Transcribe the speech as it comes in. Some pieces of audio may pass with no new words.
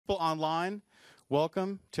people online,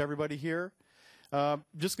 welcome to everybody here.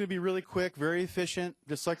 Just going to be really quick, very efficient,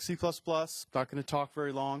 just like C++. Not going to talk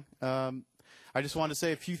very long. I just want to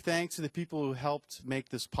say a few thanks to the people who helped make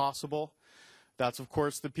this possible. That's, of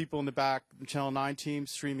course, the people in the back, the Channel 9 team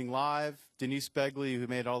streaming live, Denise Begley, who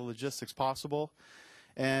made all the logistics possible.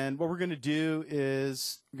 And what we're going to do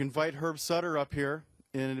is we're going to invite Herb Sutter up here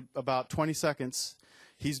in about 20 seconds.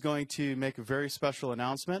 He's going to make a very special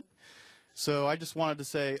announcement. So I just wanted to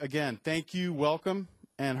say, again, thank you, welcome,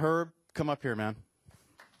 and Herb, come up here, man.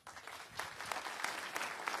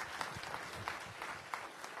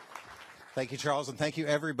 Thank you, Charles, and thank you,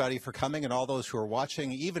 everybody, for coming, and all those who are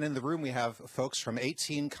watching. Even in the room, we have folks from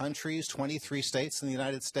 18 countries, 23 states in the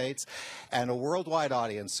United States, and a worldwide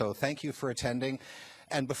audience, so thank you for attending.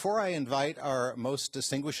 And before I invite our most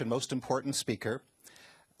distinguished and most important speaker,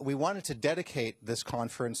 we wanted to dedicate this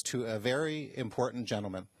conference to a very important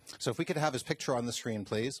gentleman. So if we could have his picture on the screen,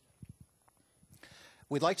 please.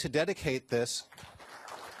 We'd like to dedicate this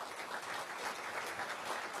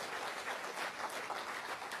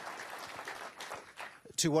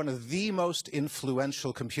to one of the most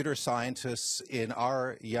influential computer scientists in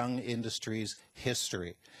our young industry's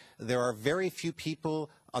history. There are very few people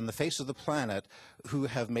on the face of the planet who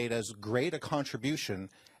have made as great a contribution,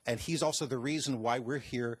 and he's also the reason why we're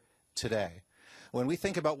here today. When we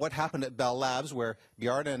think about what happened at Bell Labs, where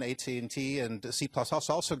Bjarne and AT&T and C++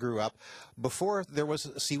 also grew up, before there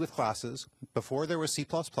was C with classes, before there was C++,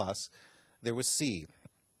 there was C,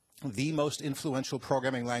 the most influential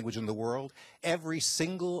programming language in the world. Every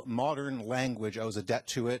single modern language owes a debt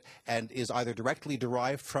to it and is either directly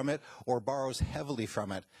derived from it or borrows heavily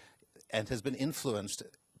from it and has been influenced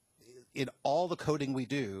in all the coding we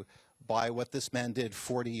do by what this man did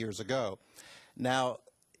 40 years ago. Now,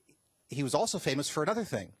 he was also famous for another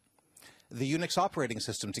thing, the Unix operating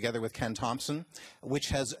system, together with Ken Thompson, which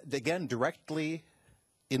has, again, directly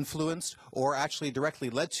influenced or actually directly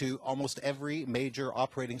led to almost every major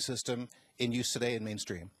operating system in use today in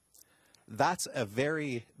mainstream. That's a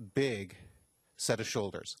very big set of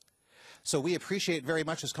shoulders. So we appreciate very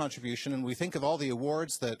much his contribution, and we think of all the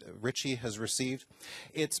awards that Richie has received.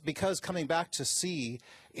 It's because, coming back to C,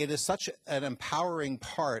 it is such an empowering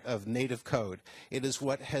part of native code. It is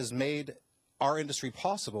what has made our industry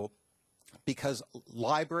possible, because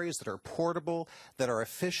libraries that are portable, that are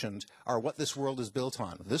efficient, are what this world is built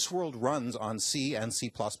on. This world runs on C and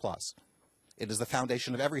C++. It is the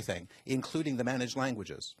foundation of everything, including the managed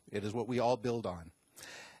languages. It is what we all build on.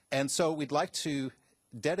 And so we'd like to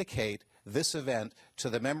dedicate this event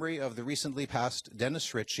to the memory of the recently passed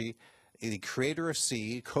Dennis Ritchie, the creator of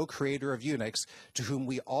C, co-creator of Unix, to whom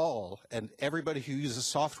we all, and everybody who uses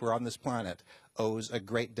software on this planet, owes a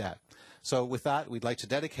great debt. So with that, we'd like to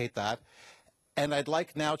dedicate that. And I'd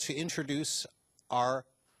like now to introduce our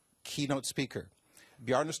keynote speaker.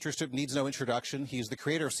 Bjarne Stroustrup needs no introduction. He's the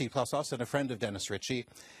creator of C++ and a friend of Dennis Ritchie.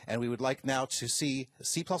 And we would like now to see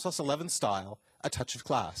C++ 11 style, a touch of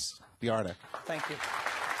class. Bjarne. Thank you.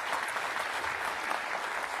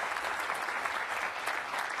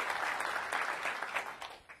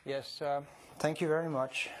 Yes, thank you very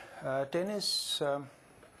much. Dennis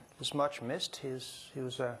is much missed. He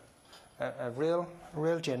was a real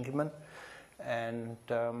gentleman, and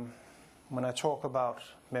when I talk about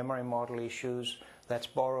memory model issues, that's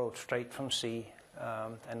borrowed straight from C,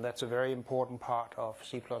 and that's a very important part of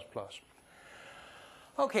C++.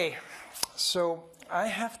 Okay, so I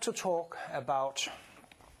have to talk about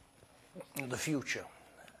the future,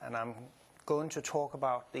 and I'm going to talk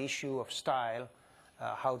about the issue of style.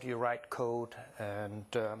 How do you write code, and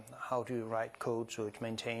how do you write code so it's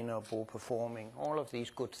maintainable, performing, all of these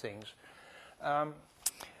good things.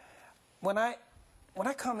 When I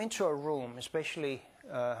come into a room, especially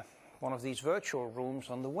one of these virtual rooms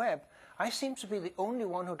on the web, I seem to be the only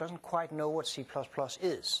one who doesn't quite know what C++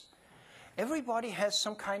 is. Everybody has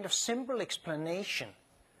some kind of simple explanation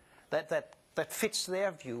that fits their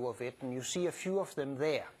view of it, and you see a few of them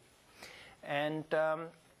there. And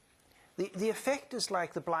the effect is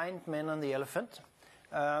like the blind man on the elephant.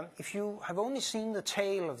 If you have only seen the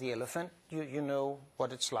tail of the elephant, you know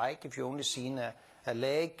what it's like. If you've only seen a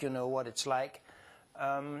leg, you know what it's like.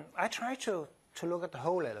 I try to look at the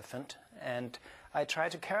whole elephant, and I try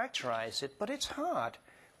to characterize it, but it's hard.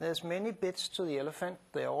 There's many bits to the elephant.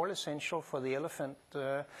 They're all essential for the elephant,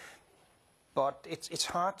 but it's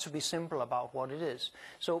hard to be simple about what it is.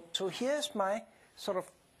 So here's my sort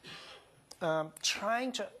of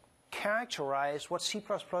trying to characterize what C++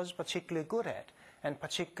 is particularly good at, and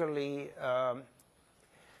particularly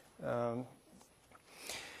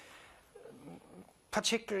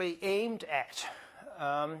aimed at.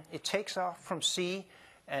 It takes off from C,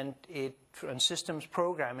 and systems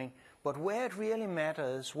programming. But where it really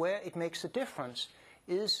matters, where it makes a difference,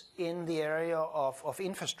 is in the area of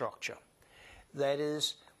infrastructure. That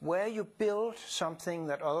is, where you build something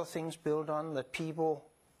that other things build on, that people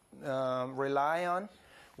rely on,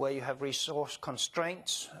 where you have resource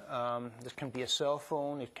constraints. This can be a cell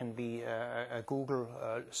phone, it can be a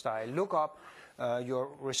Google-style lookup.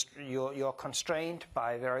 You're constrained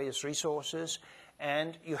by various resources,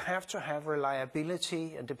 and you have to have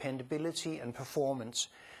reliability and dependability and performance.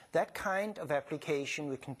 That kind of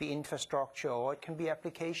application, it can be infrastructure, or it can be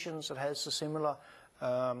applications that has a similar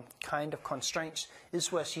kind of constraints,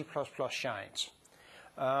 is where C++ shines.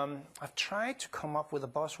 I've tried to come up with a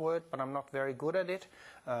buzzword, but I'm not very good at it.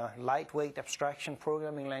 Lightweight abstraction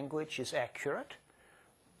programming language is accurate,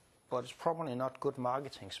 but it's probably not good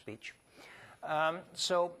marketing speech.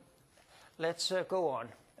 So let's go on.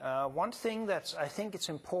 One thing that I think it's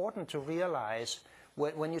important to realize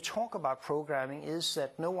when you talk about programming is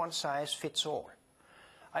that no one size fits all.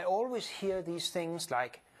 I always hear these things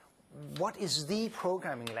like, what is the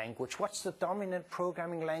programming language? What's the dominant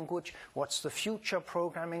programming language? What's the future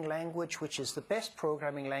programming language? Which is the best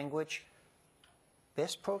programming language?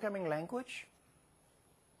 Best programming language?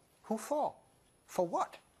 Who for? For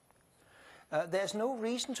what? There's no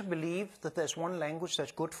reason to believe that there's one language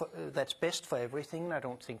that's that's best for everything, and I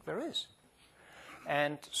don't think there is.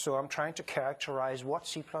 And so I'm trying to characterize what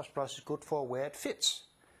C++ is good for, where it fits.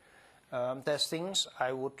 There's things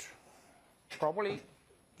I would probably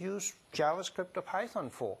use JavaScript or Python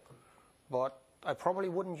for, but I probably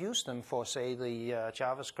wouldn't use them for, say, the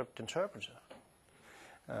JavaScript interpreter.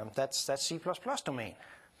 That's C++ domain.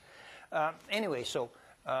 Anyway, so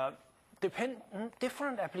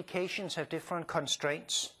different applications have different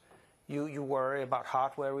constraints. You worry about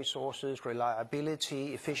hardware resources,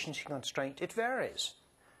 reliability, efficiency constraint. It varies.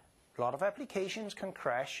 A lot of applications can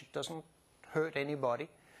crash. It doesn't hurt anybody.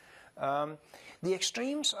 The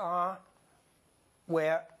extremes are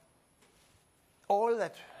where all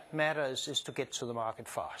that matters is to get to the market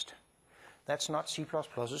fast. That's not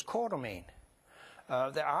C++'s core domain.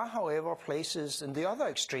 There are, however, places in the other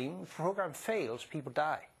extreme. If the program fails, people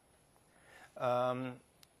die.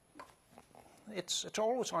 It's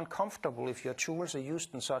always uncomfortable if your tools are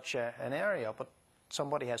used in such an area, but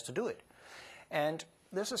somebody has to do it. And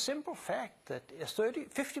there's a simple fact that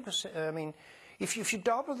 50%, I mean, if you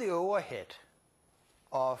double the overhead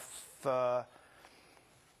of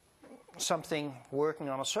something working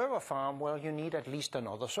on a server farm, well, you need at least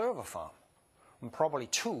another server farm, and probably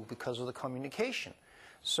two because of the communication.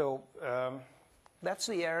 So that's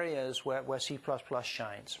the areas where C++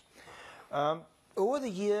 shines. Over the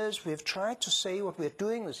years, we've tried to say what we're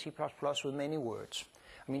doing with C++ with many words.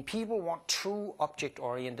 I mean, people want true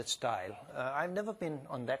object-oriented style. I've never been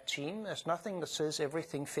on that team. There's nothing that says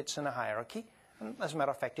everything fits in a hierarchy. And as a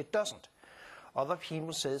matter of fact, it doesn't. Other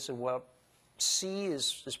people say, well, C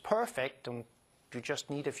is perfect, and you just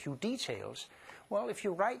need a few details. Well, if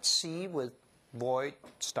you write C with void,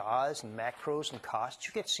 stars, and macros and casts,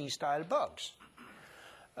 you get C-style bugs.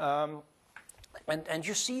 And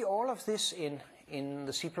you see all of this in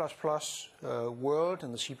the C++ world,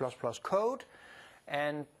 in the C++ code,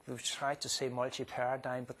 and we've tried to say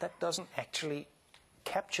multi-paradigm, but that doesn't actually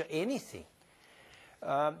capture anything.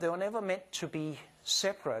 They were never meant to be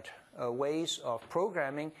separate ways of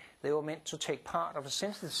programming. They were meant to take part of a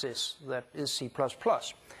synthesis that is C++.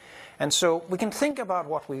 And so we can think about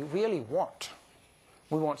what we really want.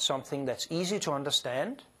 We want something that's easy to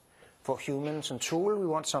understand for humans and tools. We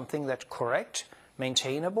want something that's correct,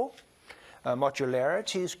 maintainable.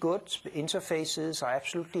 Modularity is good. Interfaces are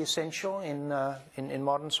absolutely essential in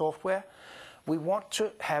modern software. We want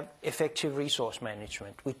to have effective resource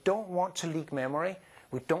management. We don't want to leak memory.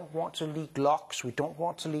 We don't want to leak locks. We don't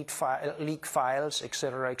want to leak files,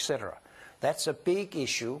 etc., etc. That's a big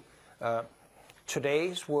issue.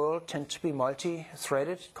 Today's world tends to be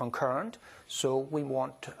multi-threaded, concurrent, so we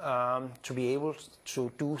want to be able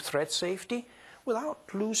to do thread safety without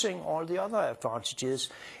losing all the other advantages.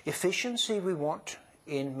 Efficiency we want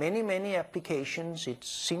in many, many applications. It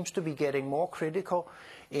seems to be getting more critical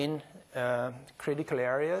in critical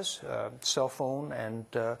areas, cell phone and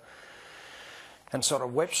sort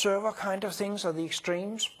of web server kind of things are the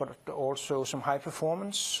extremes, but also some high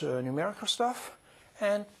performance numerical stuff.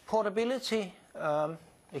 And portability,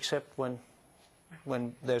 except when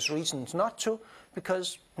there's reasons not to,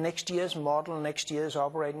 because next year's model, next year's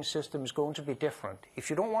operating system is going to be different. If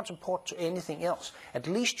you don't want to port to anything else, at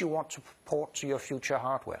least you want to port to your future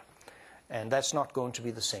hardware. And that's not going to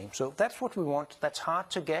be the same. So that's what we want. That's hard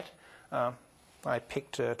to get. I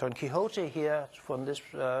picked Don Quixote here from this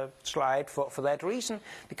slide for that reason,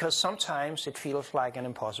 because sometimes it feels like an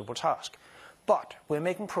impossible task. But we're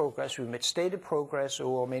making progress. We've made stated progress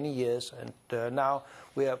over many years, and now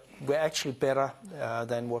we're actually better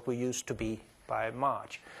than what we used to be by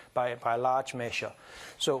a large measure.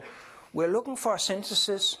 So we're looking for a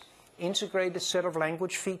synthesis, integrated set of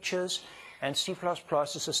language features, and C++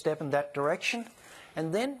 is a step in that direction.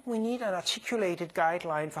 And then we need an articulated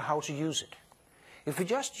guideline for how to use it. If we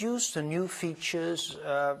just use the new features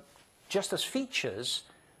just as features,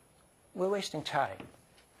 we're wasting time.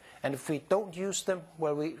 And if we don't use them,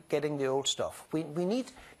 well, we're getting the old stuff. We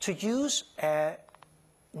need to use a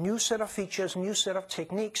new set of features, new set of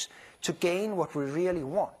techniques to gain what we really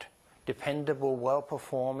want: dependable,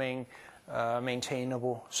 well-performing,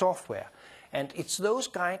 maintainable software. And it's those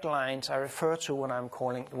guidelines I refer to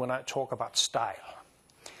when I talk about style.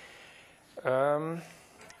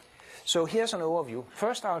 So here's an overview.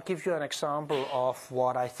 First, I'll give you an example of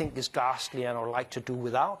what I think is ghastly and I would like to do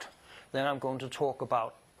without. Then I'm going to talk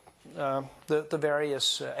about the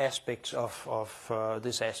various aspects of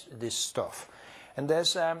this stuff. And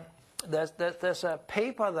there's a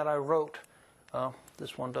paper that I wrote.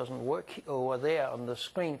 This one doesn't work over there on the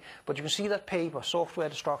screen, but you can see that paper, Software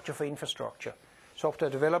Structure for Infrastructure, Software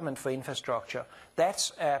Development for Infrastructure.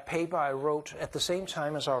 That's a paper I wrote at the same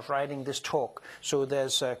time as I was writing this talk, so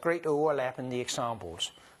there's a great overlap in the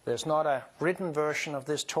examples. There's not a written version of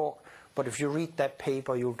this talk, but if you read that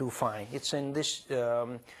paper, you'll do fine. It's in this.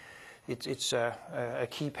 It's a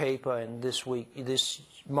key paper in this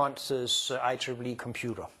month's IEEE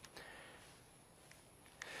Computer.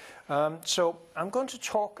 So I'm going to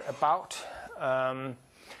talk about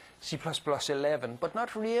C++ 11, but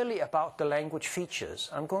not really about the language features.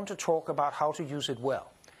 I'm going to talk about how to use it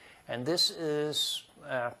well. And this is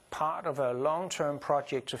part of a long-term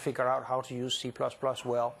project to figure out how to use C++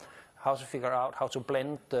 well, how to figure out how to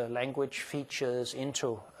blend the language features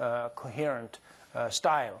into coherent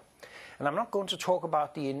style. And I'm not going to talk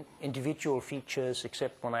about the individual features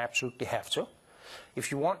except when I absolutely have to.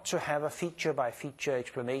 If you want to have a feature-by-feature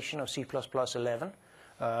explanation of C++ 11,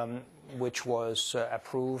 which was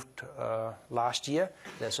approved last year,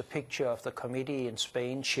 there's a picture of the committee in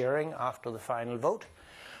Spain cheering after the final vote.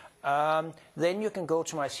 Then you can go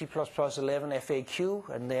to my C++ 11 FAQ,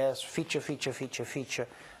 and there's feature,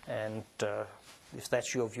 and if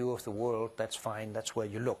that's your view of the world, that's fine, that's where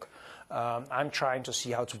you look. I'm trying to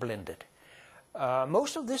see how to blend it.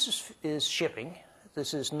 Most of this is shipping.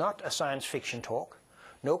 This is not a science fiction talk.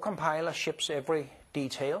 No compiler ships every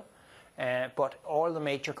detail, but all the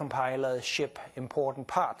major compilers ship important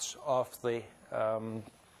parts of the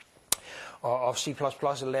of C++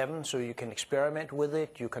 11, so you can experiment with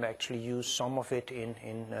it. You can actually use some of it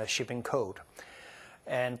in shipping code.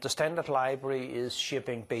 And the standard library is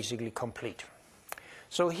shipping basically complete.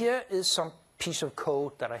 So here is some piece of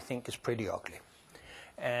code that I think is pretty ugly.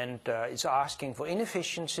 And it's asking for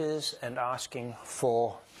inefficiencies and asking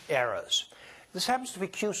for errors. This happens to be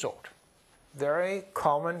QSort. Very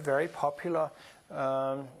common, very popular,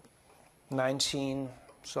 19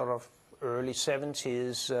 sort of early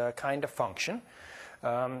 70s kind of function.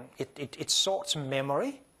 It sorts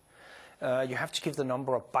memory. You have to give the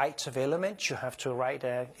number of bytes of elements. You have to write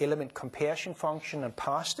an element comparison function and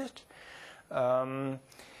pass it.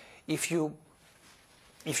 If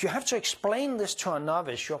you have to explain this to a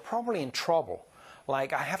novice, you're probably in trouble.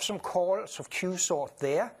 Like, I have some calls of QSort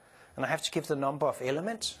there, and I have to give the number of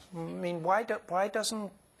elements. I mean, why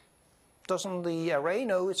doesn't the array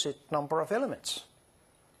know its number of elements?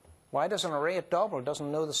 Why does an array of double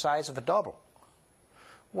doesn't know the size of a double?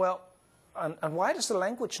 Well, and why does the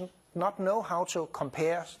language not know how to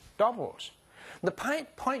compare doubles? The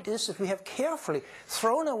point is that we have carefully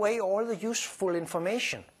thrown away all the useful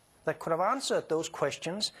information that could have answered those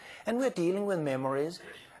questions, and we're dealing with memories,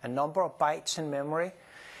 a number of bytes in memory,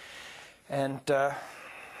 and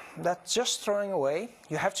that's just throwing away.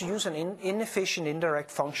 You have to use an inefficient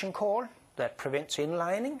indirect function call that prevents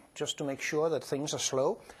inlining, just to make sure that things are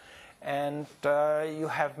slow, and you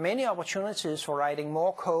have many opportunities for writing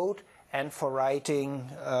more code and for writing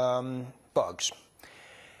bugs.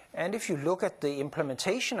 And if you look at the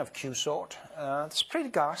implementation of QSort, it's pretty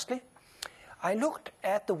ghastly. I looked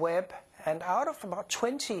at the web, and out of about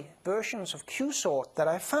 20 versions of QSort that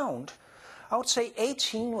I found, I would say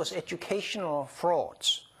 18 was educational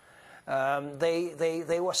frauds.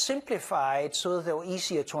 They were simplified so that they were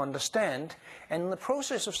easier to understand, and in the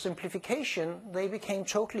process of simplification, they became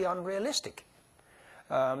totally unrealistic.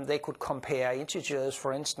 They could compare integers,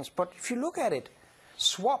 for instance, but if you look at it,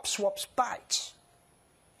 swap swaps bytes.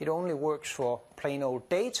 It only works for plain old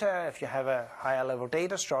data. If you have a higher level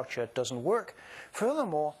data structure, it doesn't work.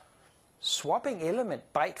 Furthermore, swapping element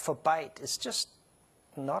byte for byte is just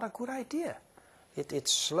not a good idea.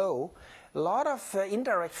 It's slow. A lot of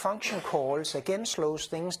indirect function calls, again, slows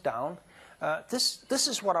things down. This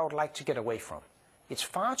is what I would like to get away from. It's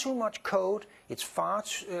far too much code. It's far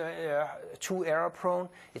too error-prone.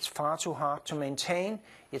 It's far too hard to maintain.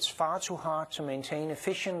 It's far too hard to maintain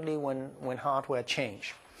efficiently when hardware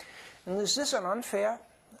change. And is this an unfair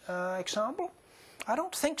example? I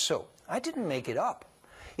don't think so. I didn't make it up.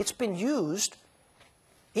 It's been used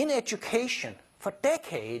in education for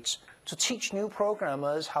decades to teach new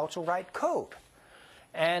programmers how to write code.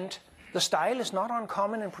 And the style is not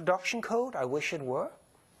uncommon in production code. I wish it were,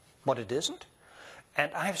 but it isn't.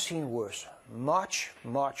 And I've seen worse, much,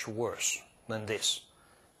 much worse than this.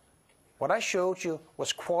 What I showed you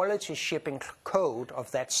was quality shipping code of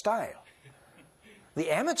that style. The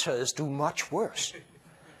amateurs do much worse.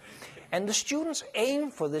 And the students aim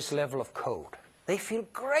for this level of code. They feel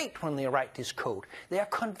great when they write this code. They are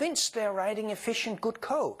convinced they are writing efficient, good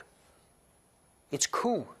code. It's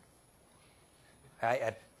cool.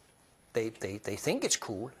 They think it's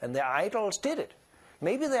cool, and their idols did it.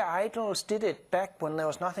 Maybe their idols did it back when there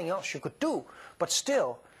was nothing else you could do, but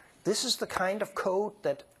still, this is the kind of code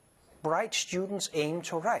that bright students aim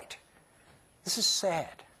to write. This is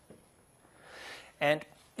sad. And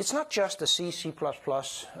it's not just a C, C++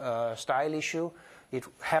 style issue. It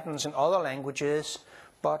happens in other languages,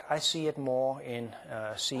 but I see it more in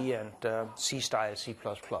C and C-style C++.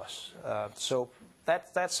 So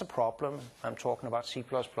that's a problem. I'm talking about C++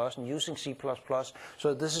 and using C++.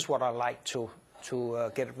 So this is what I like to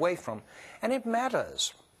get away from. And it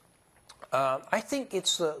matters. I think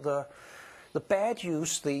it's the bad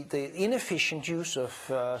use, the inefficient use of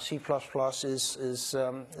C++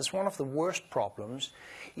 is one of the worst problems.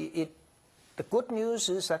 The good news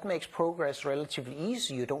is that makes progress relatively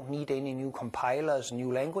easy. You don't need any new compilers,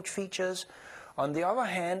 new language features. On the other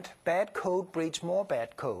hand, bad code breeds more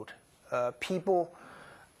bad code. People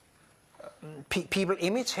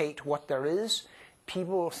imitate what there is.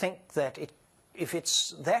 People think that if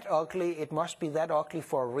it's that ugly, it must be that ugly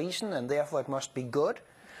for a reason, and therefore it must be good.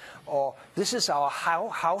 Or this is our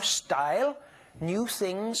house style. New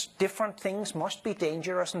things, different things must be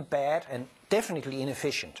dangerous and bad and definitely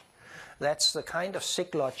inefficient. That's the kind of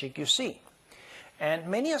sick logic you see. And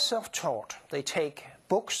many are self-taught. They take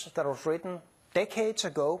books that were written decades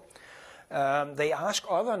ago. They ask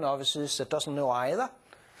other novices that doesn't know either.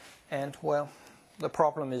 And, well, the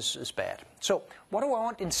problem is bad. So what do I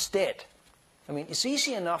want instead? I mean, it's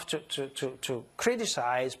easy enough to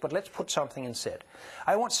criticize, but let's put something instead.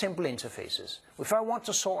 I want simple interfaces. If I want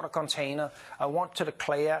to sort a container, I want to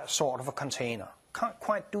declare sort of a container. Can't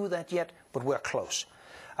quite do that yet, but we're close.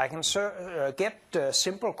 I can get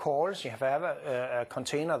simple calls. You have a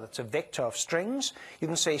container that's a vector of strings. You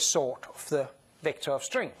can say sort of the vector of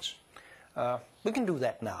strings. We can do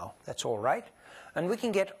that now. That's all right. And we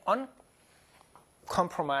can get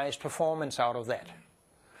uncompromised performance out of that.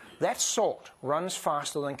 That sort runs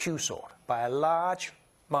faster than qsort by a large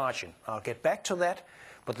margin. I'll get back to that.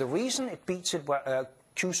 But the reason it beats it by,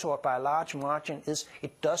 qsort by a large margin is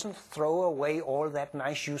it doesn't throw away all that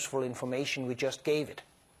nice, useful information we just gave it.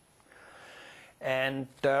 And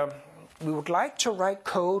we would like to write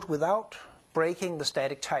code without breaking the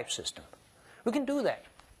static type system. We can do that.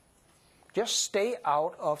 Just stay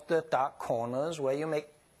out of the dark corners where you make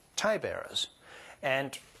type errors.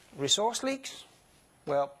 And resource leaks,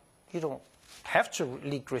 well, you don't have to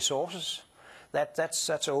leak resources.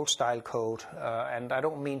 That's old style code, and I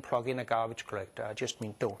don't mean plug in a garbage collector. I just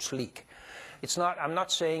mean don't leak. It's not. I'm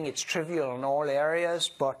not saying it's trivial in all areas,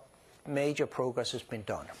 but major progress has been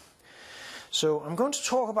done. So I'm going to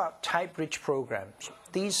talk about type-rich programs.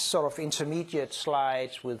 These sort of intermediate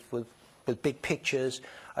slides with big pictures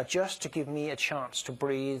are just to give me a chance to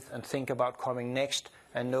breathe and think about coming next,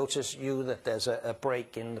 and notice that there's a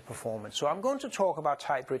break in the performance. So I'm going to talk about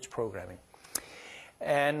type-rich programming.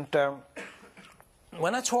 And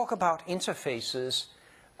when I talk about interfaces,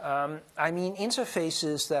 I mean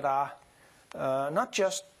interfaces that are not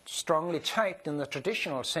just strongly typed in the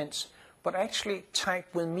traditional sense, but actually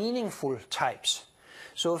typed with meaningful types.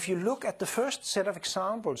 So if you look at the first set of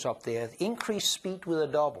examples up there, increase speed with a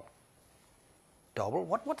double. Double?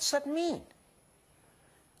 What does that mean?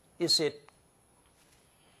 Is it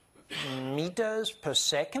meters per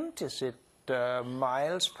second? Is it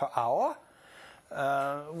miles per hour?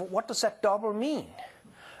 What does that double mean?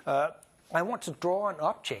 I want to draw an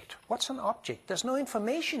object. What's an object? There's no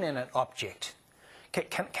information in an object.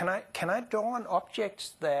 Can I draw an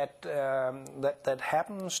object that that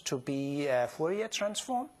happens to be a Fourier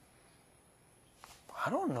transform? I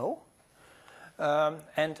don't know.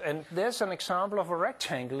 And there's an example of a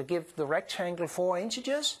rectangle. Give the rectangle 4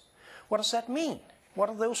 integers. What does that mean? What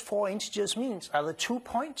do those 4 integers mean? Are they 2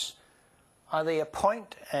 points? Are they a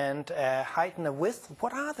point and a height and a width?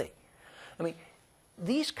 What are they? I mean,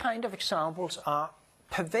 these kind of examples are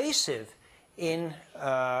pervasive in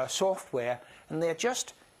software, and they're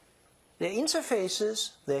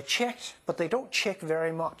interfaces, they're checked, but they don't check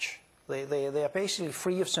very much. They're basically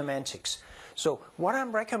free of semantics. So what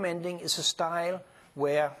I'm recommending is a style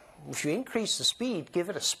where if you increase the speed, give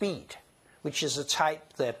it a speed, which is a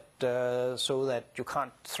type that so that you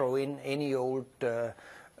can't throw in any old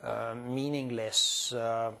meaningless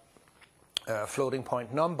floating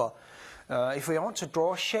point number. If we want to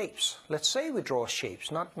draw shapes, let's say we draw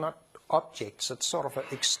shapes, not objects. It's sort of an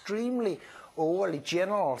extremely overly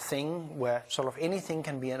general thing where sort of anything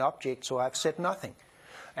can be an object, so I've said nothing.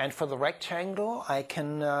 And for the rectangle, I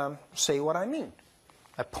can say what I mean.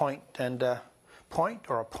 A point and a point,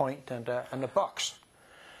 or a point and a box.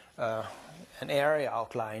 An area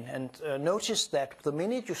outline. And notice that the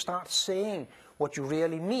minute you start saying what you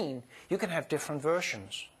really mean, you can have different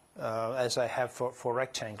versions, as I have for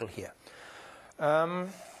rectangle here.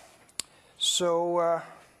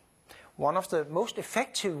 One of the most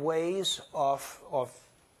effective ways of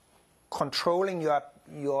controlling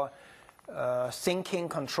your thinking,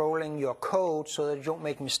 controlling your code so that you don't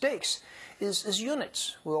make mistakes is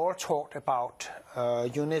units. We all talked about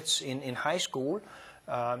units in high school.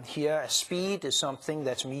 Here, a speed is something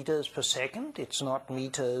that's meters per second. It's not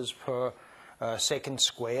meters per second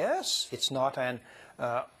squares. It's not a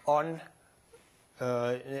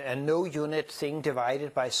no unit thing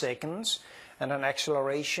divided by seconds. And an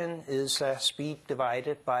acceleration is a speed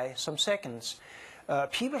divided by some seconds.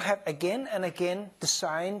 People have again and again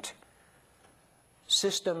designed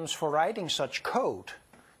systems for writing such code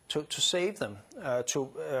to save them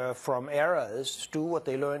from errors, to do what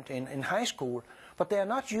they learned in high school. But they are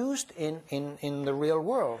not used in the real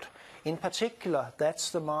world. In particular,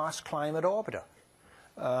 that's the Mars Climate Orbiter.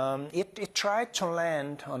 It tried to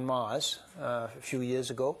land on Mars a few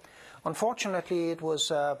years ago. Unfortunately, it was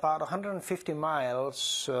about 150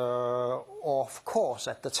 miles off course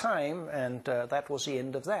at the time, and that was the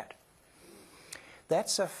end of that.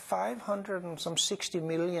 That's a $560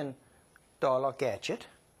 million gadget.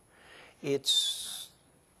 It's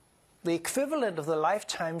the equivalent of the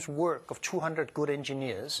lifetime's work of 200 good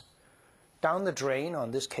engineers down the drain, or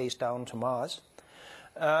in this case down to Mars,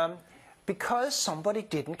 because somebody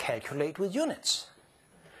didn't calculate with units.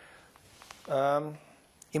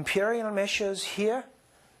 Imperial measures here,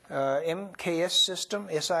 MKS system,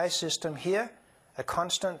 SI system here, a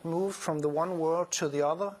constant move from the one world to the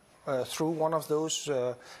other through one of those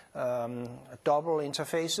double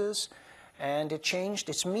interfaces, and it changed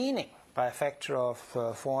its meaning by a factor of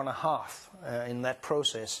 4.5 in that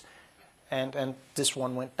process, and this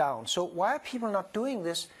one went down. So why are people not doing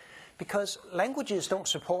this? Because languages don't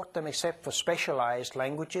support them except for specialized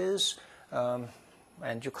languages.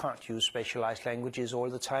 And you can't use specialized languages all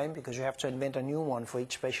the time because you have to invent a new one for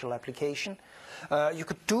each special application. You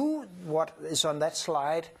could do what is on that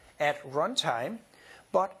slide at runtime,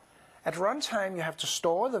 but at runtime you have to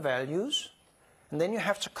store the values, and then you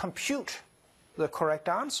have to compute the correct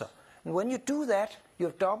answer. And when you do that,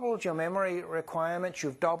 you've doubled your memory requirements,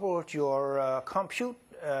 you've doubled your compute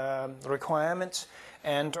requirements,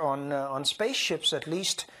 and on spaceships at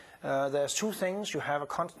least, there's two things you have a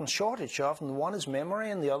constant shortage of, and one is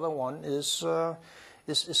memory, and the other one is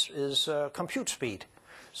compute speed.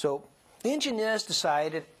 So the engineers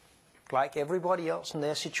decided, like everybody else in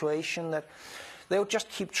their situation, that they would just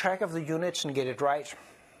keep track of the units and get it right.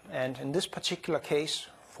 And in this particular case,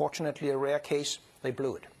 fortunately a rare case, they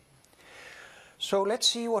blew it. So let's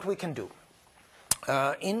see what we can do.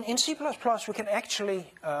 In C++, we can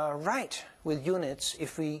actually write with units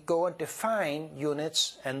if we go and define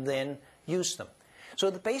units and then use them. So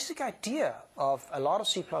the basic idea of a lot of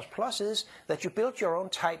C++ is that you build your own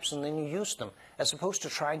types and then you use them, as opposed to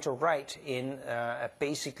trying to write in a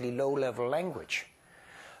basically low-level language.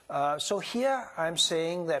 So here I'm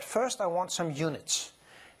saying that first I want some units.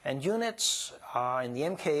 And units are in the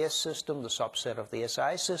MKS system, the subset of the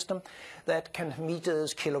SI system, that can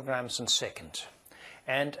meters, kilograms, and seconds.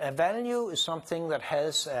 And a value is something that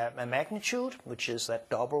has a magnitude, which is that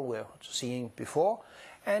double we're seeing before,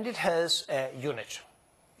 and it has a unit.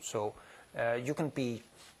 So you can be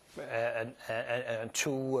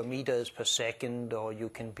 2 meters per second, or you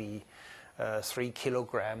can be 3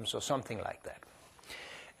 kilograms, or something like that.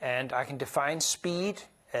 And I can define speed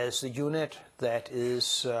as the unit that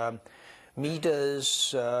is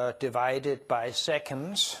meters divided by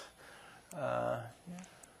seconds.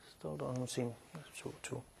 Still don't seem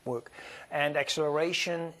to work. And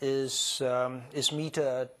acceleration is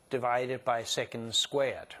meter divided by seconds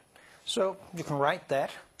squared. So you can write that,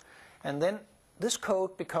 and then this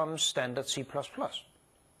code becomes standard C++.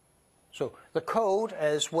 So the code,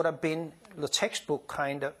 as would have been the textbook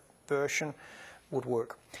kind of version, would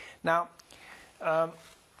work. Now,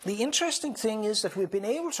 the interesting thing is that we've been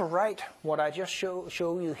able to write what I just show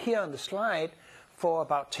you here on the slide for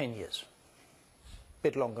about 10 years. A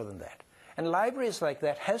bit longer than that. And libraries like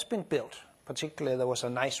that has been built. Particularly, there was a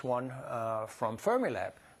nice one from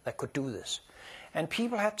Fermilab that could do this. And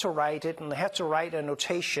people had to write it, and they had to write a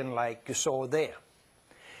notation like you saw there.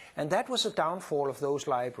 And that was a downfall of those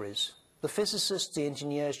libraries. The physicists, the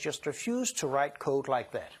engineers just refused to write code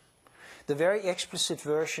like that. The very explicit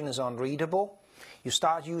version is unreadable. You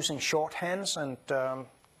start using shorthands, and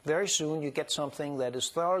very soon you get something that is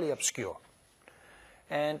thoroughly obscure.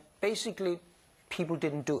 And basically, people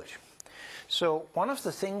didn't do it. So one of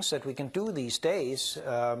the things that we can do these days,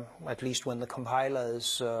 at least when the compiler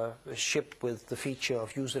is shipped with the feature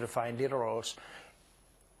of user-defined literals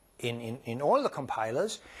in all the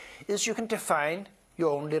compilers, is you can define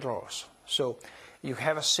your own literals. So you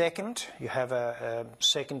have a second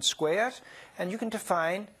squared, and you can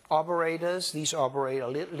define operators, these operator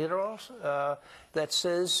literals, that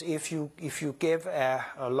says if you give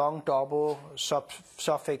a long double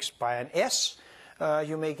suffix by an S,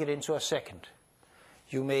 you make it into a second.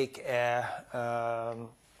 You make a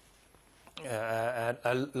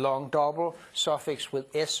long double suffix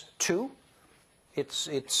with S2,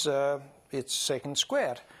 it's second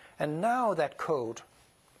squared. And now that code,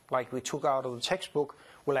 like we took out of the textbook,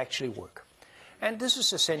 will actually work. And this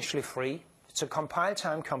is essentially free. It's a compile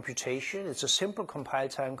time computation. It's a simple compile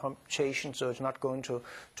time computation, so it's not going to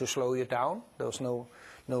slow you down. There's no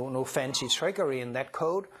fancy trickery in that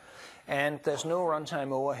code. And there's no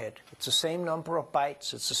runtime overhead. It's the same number of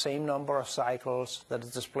bytes. It's the same number of cycles that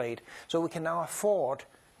is displayed. So we can now afford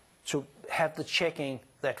to have the checking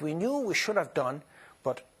that we knew we should have done,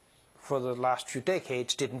 but for the last few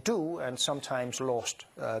decades didn't do, and sometimes lost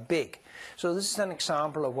big. So this is an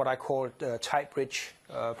example of what I call type-rich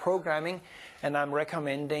programming, and I'm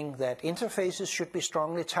recommending that interfaces should be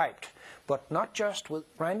strongly typed, but not just with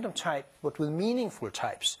random type, but with meaningful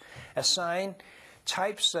types. Assign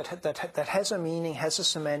types that has a meaning, has a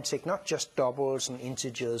semantic, not just doubles and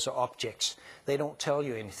integers or objects. They don't tell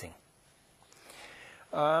you anything.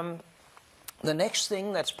 The next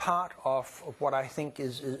thing that's part of what I think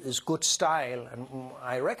is good style, and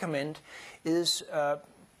I recommend, is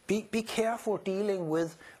be careful dealing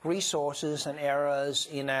with resources and errors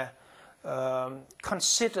in a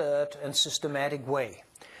considered and systematic way.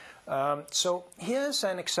 So here's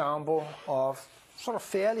an example of sort of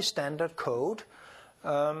fairly standard code.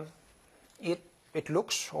 It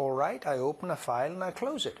looks all right. I open a file and I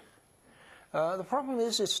close it. The problem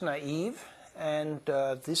is it's naive. And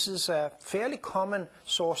this is a fairly common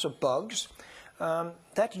source of bugs.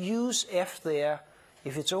 That use F there,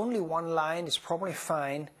 if it's only one line, it's probably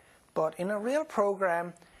fine. But in a real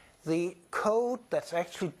program, the code that's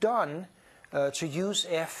actually done to use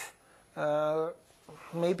F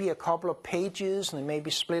may be a couple of pages, and it may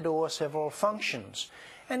be split over several functions.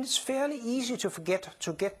 And it's fairly easy to forget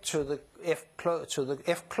to get to the F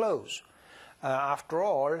close. After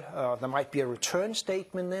all, there might be a return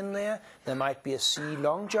statement in there, there might be a C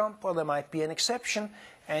long jump, or there might be an exception,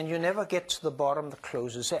 and you never get to the bottom that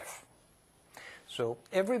closes F. So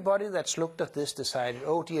everybody that's looked at this decided,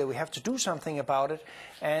 oh dear, we have to do something about it,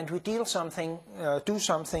 and we do something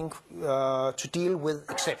to deal with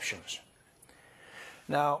exceptions.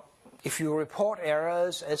 Now, if you report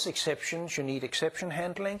errors as exceptions, you need exception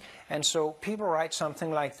handling. And so people write something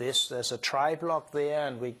like this. There's a try block there,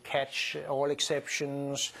 and we catch all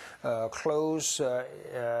exceptions, close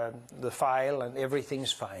the file, and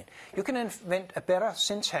everything's fine. You can invent a better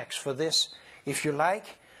syntax for this if you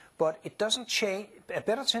like, but it doesn't change. A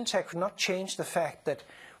better syntax will not change the fact that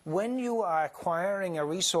when you are acquiring a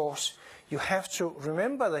resource, you have to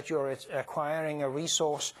remember that you're acquiring a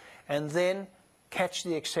resource, and then catch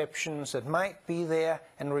the exceptions that might be there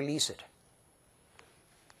and release it.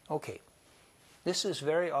 Okay, this is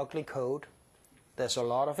very ugly code. There's a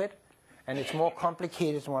lot of it, and it's more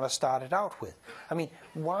complicated than what I started out with. I mean,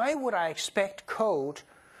 why would I expect code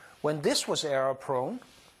when this was error prone?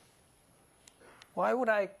 Why would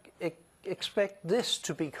I expect this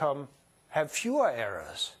to have fewer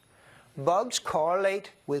errors? Bugs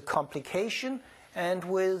correlate with complication and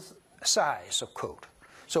with size of code.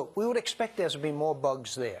 So we would expect there to be more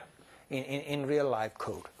bugs there in real life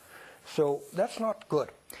code. So that's not good.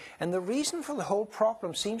 And the reason for the whole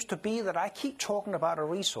problem seems to be that I keep talking about a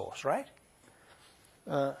resource, right?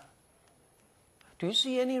 Do you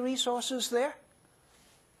see any resources there?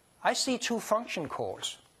 I see 2 function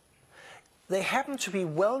calls. They happen to be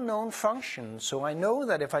well-known functions, so I know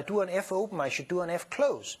that if I do an fopen, I should do an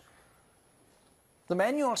fclose. The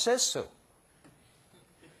manual says so.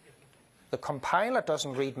 The compiler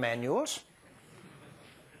doesn't read manuals.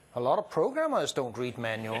 A lot of programmers don't read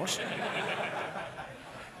manuals.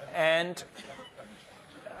 And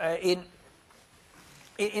in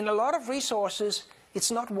a lot of resources, it's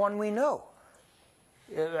not one we know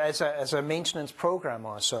as a maintenance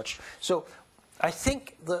programmer or such. So I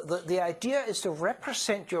think the idea is to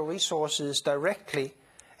represent your resources directly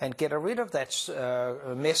and get rid of that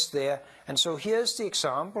mess there. And so here's the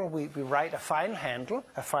example. We write a file handle.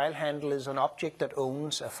 A file handle is an object that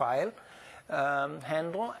owns a file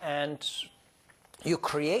handle. And you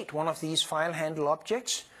create one of these file handle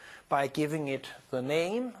objects by giving it the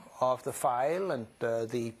name of the file and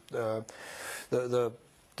the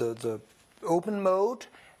open mode,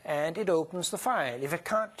 and it opens the file. If it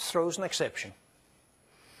can't, it throws an exception.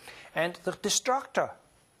 And the destructor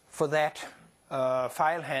for that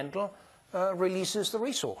file handle releases the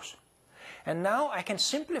resource. And now I can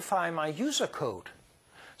simplify my user code,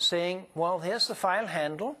 saying, well, here's the file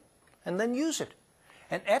handle, and then use it.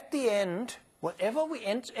 And at the end, whenever we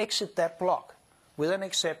exit that block, with an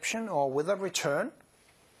exception or with a return,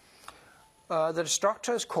 the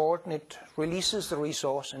destructor is called and it releases the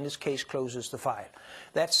resource, in this case closes the file.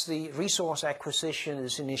 That's the resource acquisition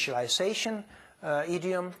is initialization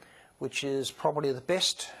idiom, which is probably the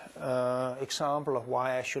best example of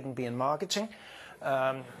why I shouldn't be in marketing.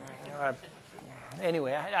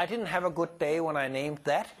 Anyway, I didn't have a good day when I named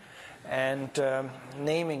that, and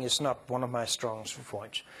naming is not one of my strong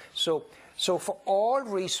points. So for all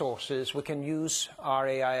resources, we can use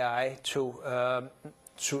RAII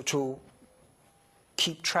to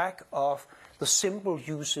keep track of the simple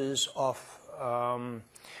uses of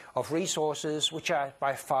resources, which are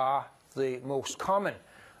by far the most common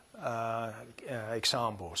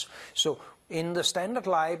examples. So in the standard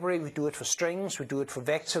library, we do it for strings, we do it for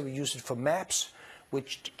vector, we use it for maps,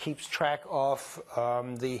 which keeps track of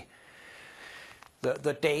the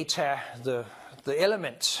data, the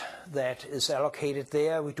elements that is allocated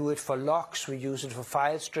there. We do it for locks, we use it for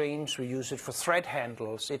file streams, we use it for thread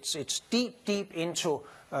handles. It's deep into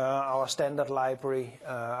our standard library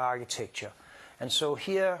architecture. And so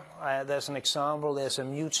here there's an example, there's a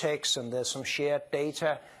mutex and there's some shared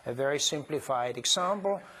data, a very simplified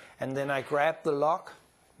example. And then I grab the lock,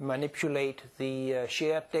 manipulate the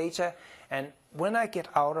shared data, and when I get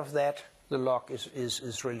out of that, the lock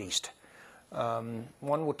is released.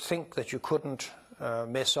 One would think that you couldn't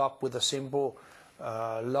mess up with a simple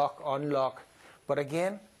lock, unlock. But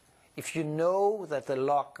again, if you know that the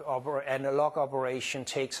lock operation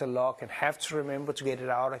takes a lock and have to remember to get it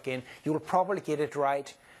out again, you will probably get it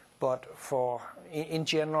right. But in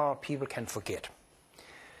general, people can forget.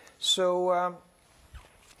 So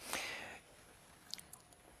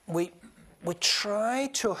we try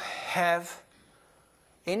to have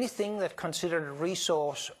anything that considered a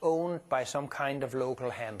resource owned by some kind of local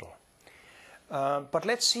handle. But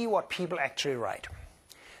let's see what people actually write.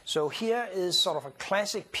 So here is sort of a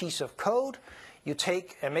classic piece of code. You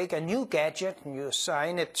make a new gadget and you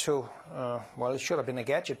assign it to, well, it should have been a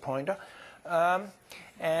gadget pointer.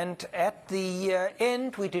 And at the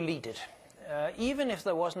end, we delete it. Even if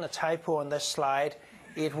there wasn't a typo on this slide,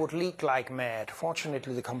 it would leak like mad.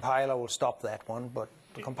 Fortunately, the compiler will stop that one, but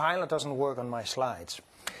the compiler doesn't work on my slides.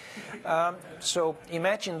 So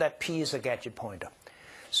imagine that P is a gadget pointer.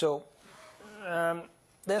 So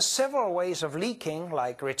there's several ways of leaking,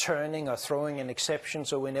 like returning or throwing an exception,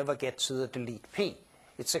 so we never get to the delete P.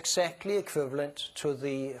 It's exactly equivalent to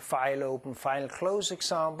the file open, file close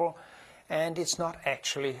example, and it's not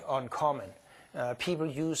actually uncommon. People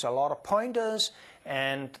use a lot of pointers,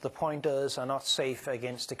 and the pointers are not safe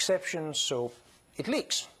against exceptions, so it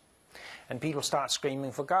leaks. And people start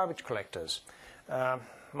screaming for garbage collectors.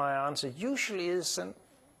 My answer usually is,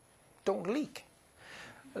 don't leak.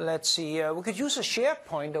 Let's see, we could use a shared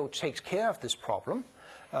pointer which takes care of this problem.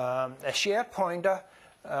 A shared pointer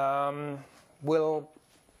the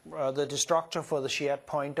destructor for the shared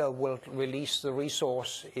pointer will release the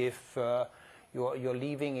resource if you're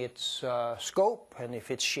leaving its scope, and if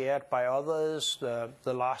it's shared by others,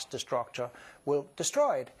 the last destructor will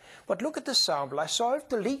destroy it. But look at this sample. I solved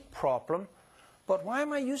the leak problem, but why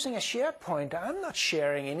am I using a shared pointer? I'm not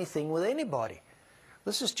sharing anything with anybody.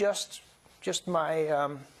 This is just just my,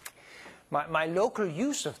 my local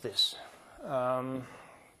use of this.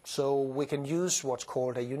 So we can use what's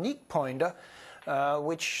called a unique pointer,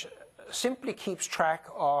 which simply keeps track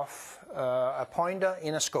of a pointer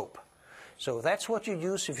in a scope. So that's what you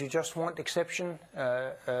use if you just want exception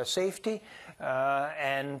safety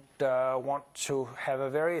and want to have a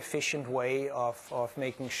very efficient way of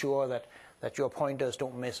making sure that your pointers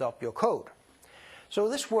don't mess up your code. So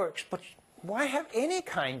this works, but why have any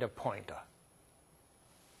kind of pointer?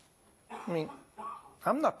 I mean,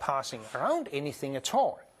 I'm not passing around anything at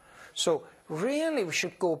all. So really we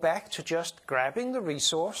should go back to just grabbing the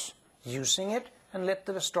resource, using it, and let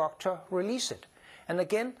the destructor release it. And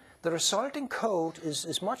again, the resulting code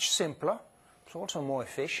is much simpler. It's also more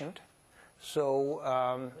efficient.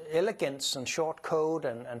 So elegance and short code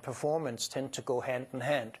and performance tend to go hand in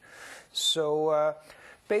hand. So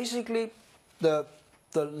basically, the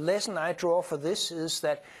lesson I draw for this is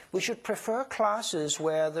that we should prefer classes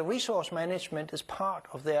where the resource management is part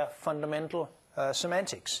of their fundamental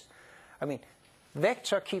semantics. I mean,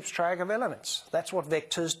 vector keeps track of elements. That's what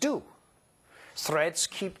vectors do. Threads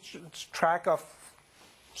keep track of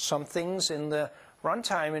some things in the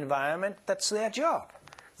runtime environment. That's their job.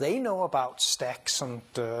 They know about stacks and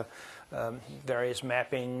various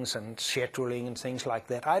mappings and scheduling and things like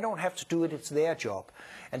that. I don't have to do it. It's their job.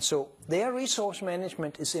 And so their resource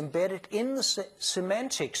management is embedded in the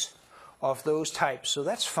semantics of those types. So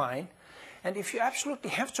that's fine. And if you absolutely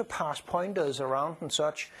have to pass pointers around and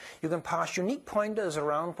such, you can pass unique pointers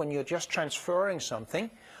around when you're just transferring something.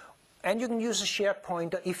 And you can use a shared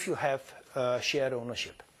pointer if you have shared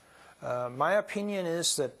ownership. My opinion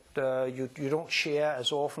is that you don't share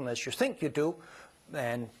as often as you think you do,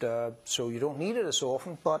 and so you don't need it as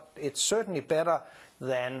often, but it's certainly better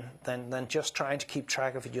than just trying to keep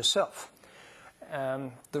track of it yourself.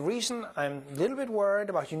 The reason I'm a little bit worried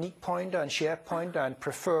about unique pointer and shared pointer and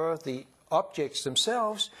prefer the objects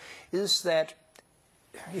themselves is that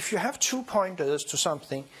if you have two pointers to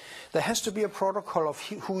something, there has to be a protocol of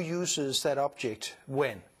who uses that object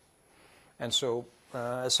when. And so,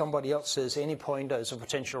 as somebody else says, any pointer is a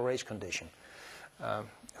potential race condition.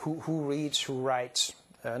 Who reads, who writes,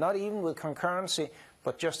 not even with concurrency,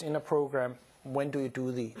 but just in a program, when do you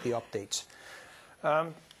do the updates?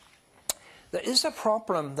 There is a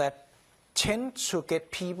problem that tends to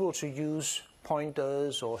get people to use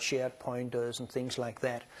pointers or shared pointers and things like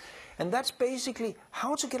that. And that's basically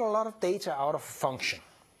how to get a lot of data out of a function.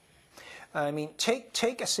 I mean,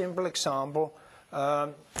 take a simple example.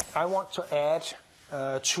 I want to add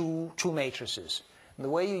two matrices. And the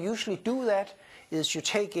way you usually do that is you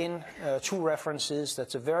take in two references.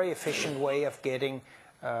 That's a very efficient way of getting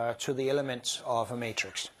to the elements of a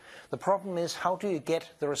matrix. The problem is, how do you get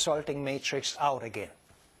the resulting matrix out again?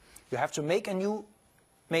 You have to make a new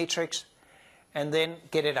matrix and then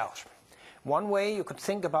get it out. One way you could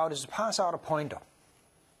think about is to pass out a pointer.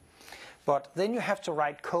 But then you have to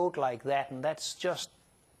write code like that, and that's just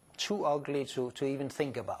too ugly to even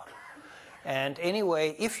think about. And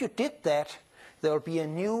anyway, if you did that, there will be a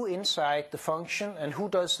new inside the function, and who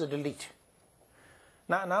does the delete?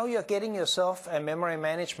 Now you're getting yourself a memory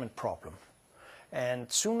management problem.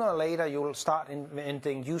 And sooner or later you will start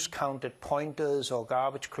inventing use-counted pointers or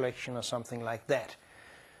garbage collection or something like that.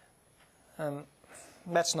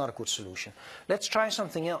 That's not a good solution. Let's try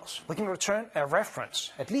something else. We can return a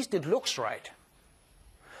reference. At least it looks right.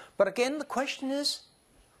 But again, the question is,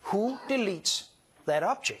 who deletes that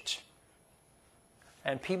object?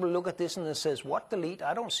 And people look at this and they says, what delete?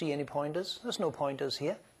 I don't see any pointers. There's no pointers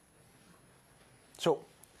here. So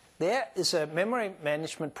there is a memory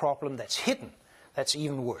management problem that's hidden. That's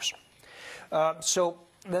even worse. So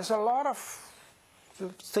there's a lot of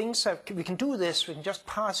things that we can do this. We can just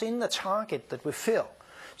pass in the target that we fill.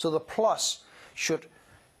 So the plus should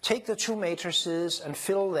take the two matrices and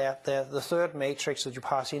fill the third matrix that you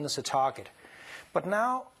pass in as a target. But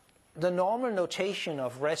now the normal notation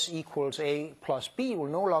of res equals a plus b will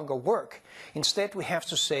no longer work. Instead, we have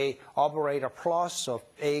to say operator plus of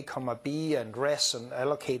a comma b and res and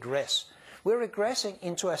allocate res. We're regressing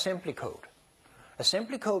into assembly code.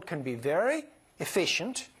 Assembly code can be very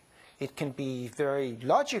efficient. It can be very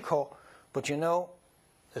logical, but you know,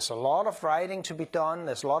 there's a lot of writing to be done.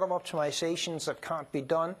 There's a lot of optimizations that can't be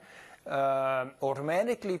done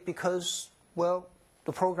automatically because, well,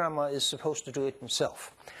 the programmer is supposed to do it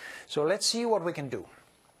himself. So let's see what we can do.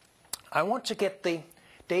 I want to get the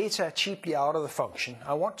data cheaply out of the function.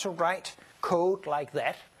 I want to write code like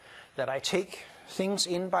that I take things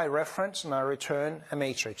in by reference and I return a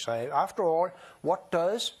matrix. After all, what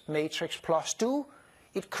does matrix plus do?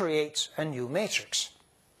 It creates a new matrix.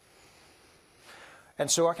 And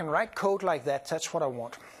so I can write code like that. That's what I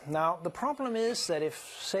want. Now, the problem is that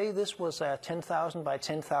if, say, this was a 10,000 by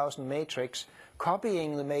 10,000 matrix,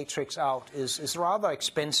 copying the matrix out is rather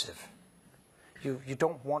expensive. You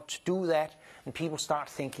don't want to do that, and people start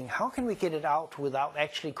thinking, how can we get it out without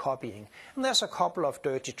actually copying? And there's a couple of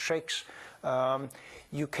dirty tricks.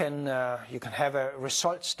 You can have a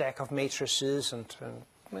result stack of matrices,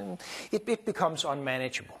 and it becomes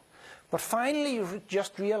unmanageable. But finally, you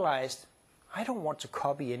just realized, I don't want to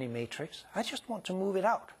copy any matrix. I just want to move it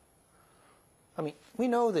out. I mean, we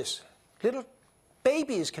know this. Little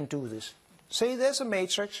babies can do this. Say there's a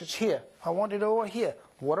matrix, it's here. I want it over here.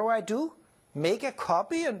 What do? Make a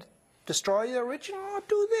copy and destroy the original, or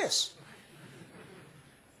do this?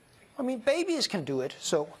 I mean, babies can do it,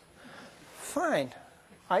 so fine.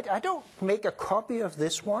 I don't make a copy of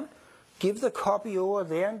this one, give the copy over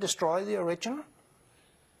there and destroy the original.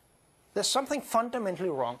 There's something fundamentally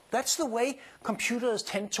wrong. That's the way computers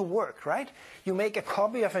tend to work, right? You make a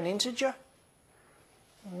copy of an integer.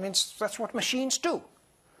 It means that's what machines do.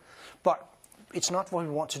 But it's not what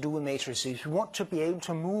we want to do with matrices. We want to be able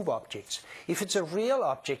to move objects. If it's a real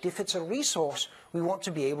object, if it's a resource, we want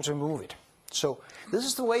to be able to move it. So this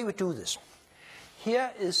is the way we do this.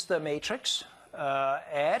 Here is the matrix,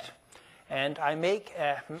 add, and I make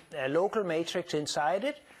a local matrix inside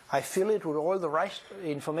it. I fill it with all the right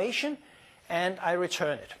information, and I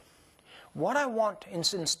return it. What I want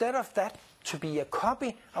is, instead of that to be a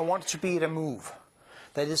copy, I want it to be a move.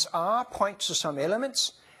 That is, R points to some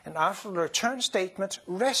elements, and after the return statement,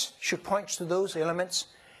 res should point to those elements,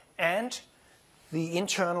 and the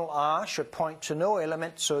internal R should point to no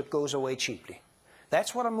element, so it goes away cheaply.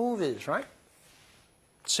 That's what a move is, right?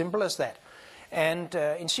 Simple as that. And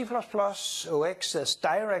in C++ OX, there's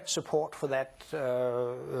direct support for that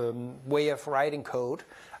way of writing code.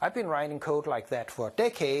 I've been writing code like that for a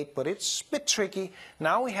decade, but it's a bit tricky.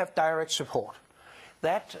 Now we have direct support.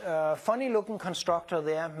 That funny-looking constructor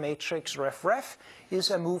there, matrix ref,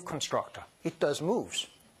 is a move constructor. It does moves.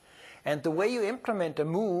 And the way you implement a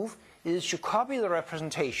move is you copy the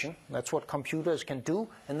representation. That's what computers can do.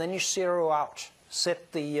 And then you zero out.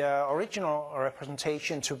 Set the original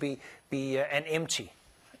representation to be an empty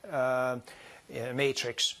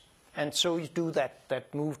matrix. And so you do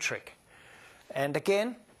that move trick. And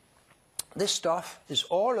again, this stuff is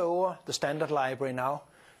all over the standard library now.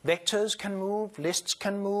 Vectors can move, lists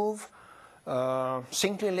can move,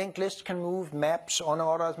 singly linked lists can move, maps,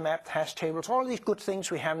 unordered mapped hash tables, all these good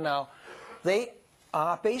things we have now. They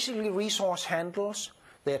are basically resource handles.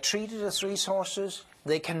 They are treated as resources.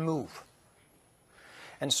 They can move.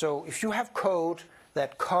 And so if you have code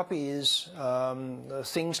that copies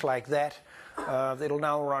things like that, it'll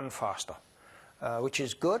now run faster, which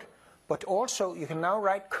is good. But also, you can now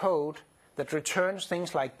write code that returns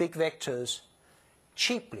things like big vectors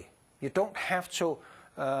cheaply. You don't have to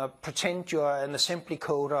pretend you're an assembly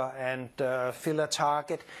coder and fill a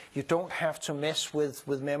target. You don't have to mess with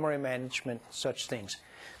memory management, such things.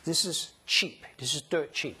 This is cheap. This is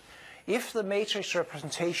dirt cheap. If the matrix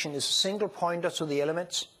representation is a single pointer to the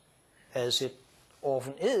elements, as it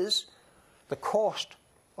often is, the cost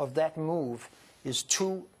of that move is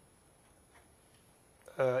 2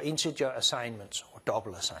 integer assignments or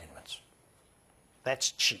double assignments.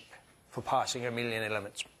 That's cheap for parsing 1,000,000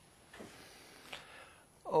 elements.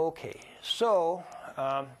 Okay, so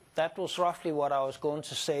that was roughly what I was going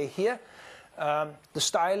to say here. The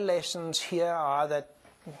style lessons here are that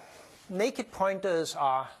naked pointers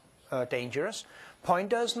are dangerous.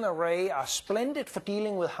 Pointers and array are splendid for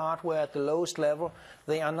dealing with hardware at the lowest level.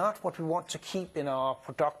 They are not what we want to keep in our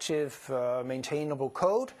productive, maintainable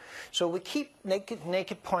code. So we keep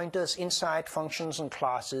naked pointers inside functions and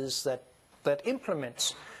classes that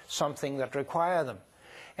implements something that require them.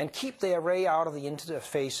 And keep the array out of the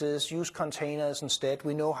interfaces, use containers instead.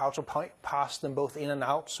 We know how to pass them both in and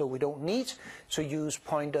out, so we don't need to use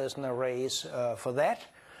pointers and arrays for that.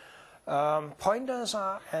 Pointers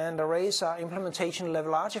and arrays are implementation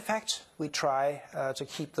level artifacts. We try to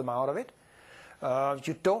keep them out of it.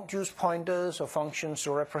 You don't use pointers or functions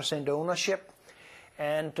to represent ownership.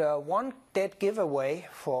 And one dead giveaway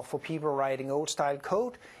for people writing old-style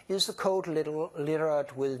code is the code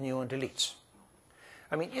littered with new and deletes.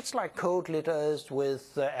 I mean, it's like code litters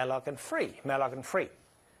with malloc and free.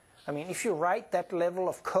 I mean, if you write that level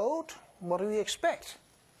of code, what do you expect?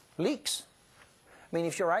 Leaks. I mean,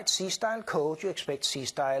 if you write C-style code, you expect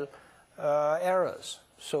C-style errors.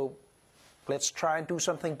 So let's try and do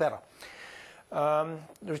something better.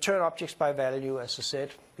 Return objects by value, as I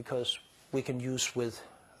said, because we can use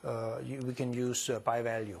by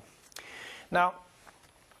value. Now,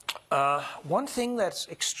 One thing that's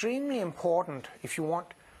extremely important if you want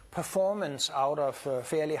performance out of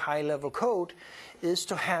fairly high-level code is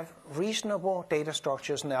to have reasonable data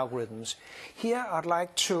structures and algorithms. Here I'd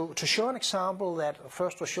like to show an example that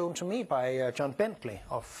first was shown to me by John Bentley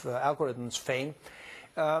of algorithms fame.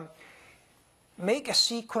 Make a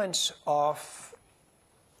sequence of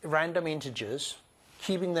random integers,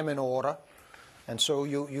 keeping them in order. And so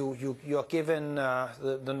you're given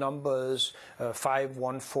the numbers 5,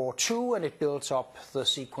 1, 4, 2, and it builds up the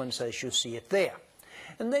sequence as you see it there.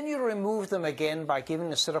 And then you remove them again by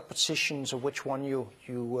giving a set of positions of which one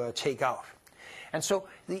you take out. And so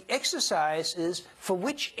the exercise is, for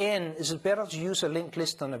which n is it better to use a linked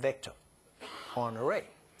list than a vector or an array?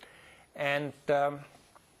 And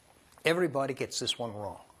everybody gets this one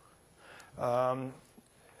wrong.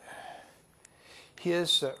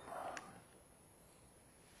 Here's...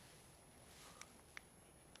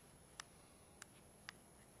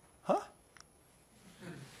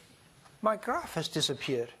 My graph has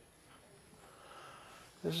disappeared.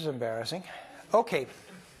 This is embarrassing. Okay.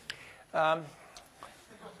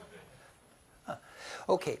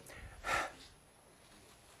 Okay.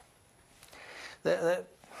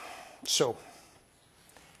 So,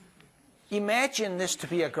 imagine this to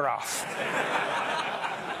be a graph.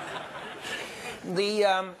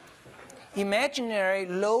 The imaginary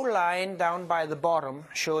low line down by the bottom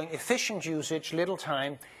showing efficient usage, little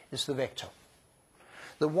time, is the vector.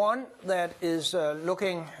 The one that is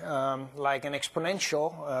looking like an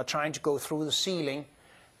exponential, trying to go through the ceiling,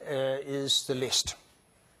 is the list.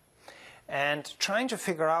 And trying to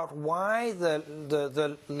figure out why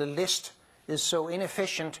the list is so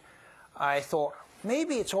inefficient, I thought,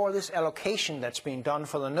 maybe it's all this allocation that's being done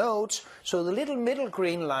for the nodes. So the little middle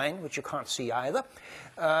green line, which you can't see either,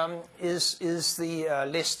 is the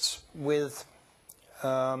lists with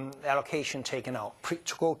allocation taken out,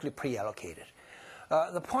 totally pre-allocated.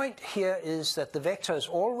 The point here is that the vector is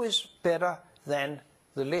always better than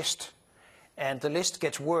the list, and the list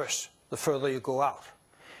gets worse the further you go out.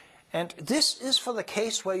 And this is for the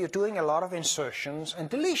case where you're doing a lot of insertions and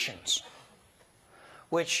deletions,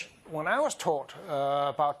 which, when I was taught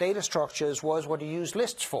about data structures, was what you use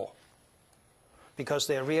lists for, because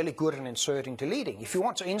they're really good at inserting, deleting. If you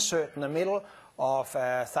want to insert in the middle of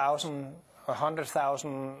 100,000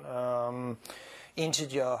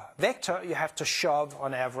 integer vector, you have to shove,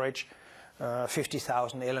 on average,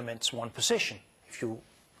 50,000 elements one position. If you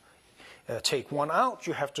take one out,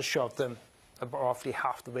 you have to shove them roughly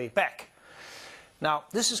half the way back. Now,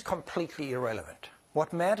 this is completely irrelevant.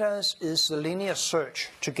 What matters is the linear search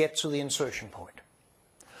to get to the insertion point.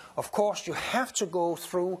 Of course, you have to go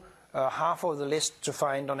through half of the list to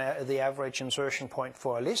find the average insertion point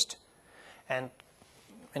for a list. And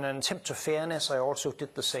in an attempt to fairness, I also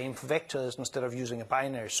did the same for vectors instead of using a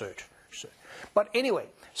binary search. But anyway,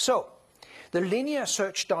 so the linear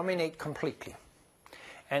search dominate completely.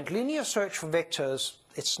 And linear search for vectors,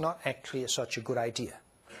 it's not actually such a good idea.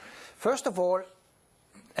 First of all,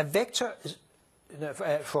 a vector is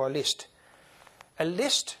for a list. A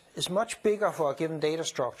list is much bigger for a given data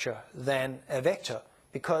structure than a vector,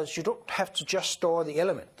 because you don't have to just store the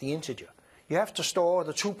element, the integer. You have to store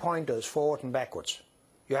the 2 pointers forward and backwards.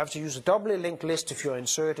 You have to use a doubly linked list if you're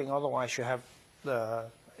inserting, otherwise you have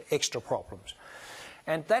extra problems.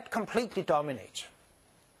 And that completely dominates.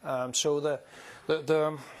 So the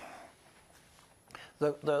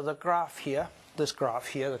graph here, this graph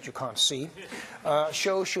here that you can't see,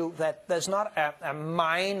 shows you that there's not a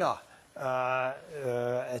minor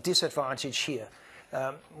disadvantage here.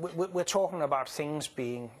 We're talking about things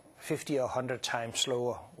being 50 or 100 times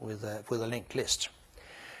slower with a linked list.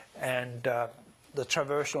 And the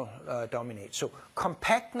traversal dominates. So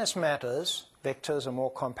compactness matters. Vectors are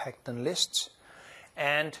more compact than lists.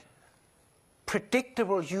 And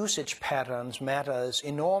predictable usage patterns matters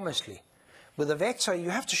enormously. With a vector, you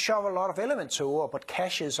have to shove a lot of elements over, but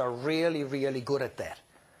caches are really, really good at that.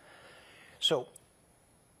 So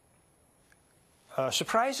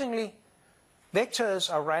surprisingly,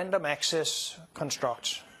 vectors are random access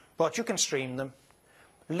constructs, but you can stream them.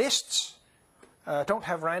 Lists don't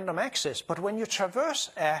have random access, but when you traverse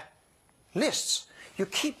lists, you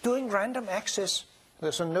keep doing random access.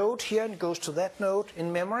 There's a node here and it goes to that node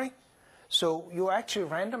in memory. So you're actually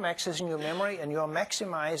random accessing your memory and you're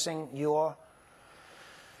maximizing your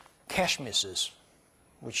cache misses,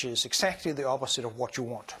 which is exactly the opposite of what you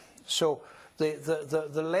want. So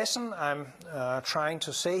the lesson I'm trying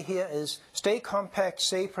to say here is stay compact,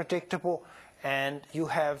 stay predictable, and you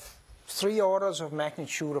have 3 orders of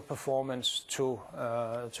magnitude of performance to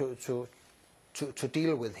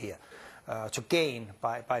deal with here, to gain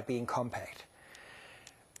by being compact.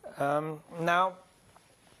 Now,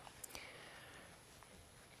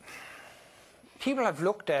 people have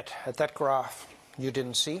looked at that graph you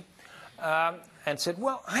didn't see and said,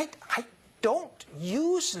 well, I don't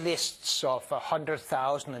use lists of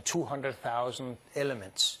 100,000 and 200,000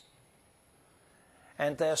 elements.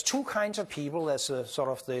 And there's two kinds of people. There's sort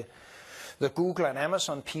of the Google and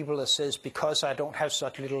Amazon people that says, because I don't have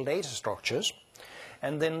such little data structures.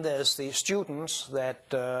 And then there's the students that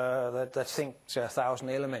think 1,000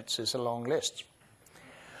 elements is a long list.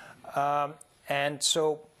 And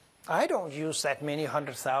so I don't use that many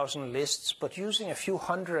 100,000 lists, but using a few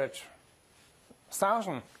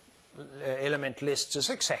 100,000 element lists is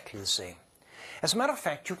exactly the same. As a matter of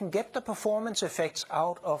fact, you can get the performance effects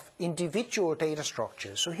out of individual data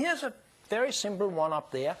structures. So here's a very simple one up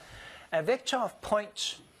there, a vector of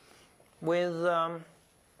points with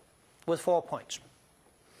 4 points.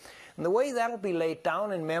 And the way that will be laid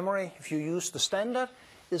down in memory, if you use the standard,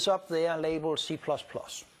 is up there labeled C++.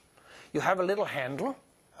 You have a little handle.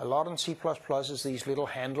 A lot in C++ is these little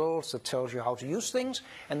handles that tells you how to use things.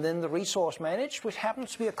 And then the resource managed, which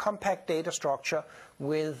happens to be a compact data structure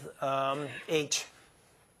with 8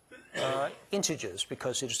 integers,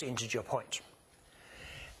 because it's integer points.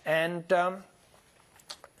 And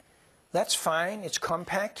that's fine. It's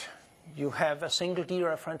compact. You have a single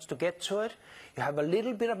dereference to get to it. You have a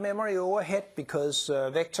little bit of memory overhead because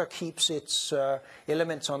vector keeps its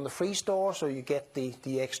elements on the free store, so you get the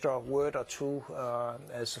extra word or two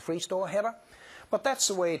as a free store header. But that's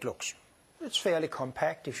the way it looks. It's fairly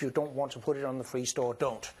compact. If you don't want to put it on the free store,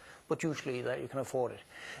 don't. But usually that you can afford it.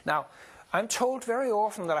 Now, I'm told very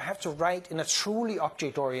often that I have to write in a truly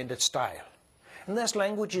object-oriented style. And there's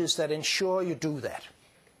languages that ensure you do that.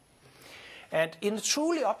 And in a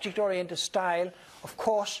truly object-oriented style, of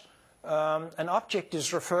course, an object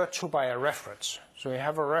is referred to by a reference. So you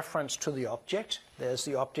have a reference to the object. There's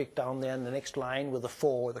the object down there in the next line with a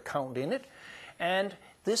 4 with a count in it. And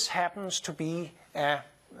this happens to be a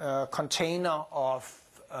container of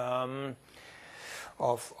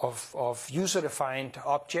user-defined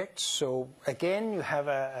objects. So again, you have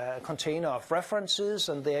a container of references,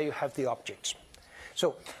 and there you have the objects.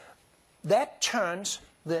 So that turns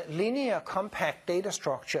the linear compact data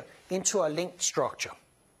structure into a linked structure.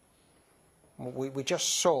 We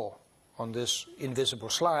just saw on this invisible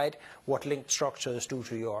slide what linked structures do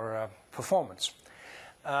to your performance.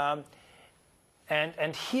 And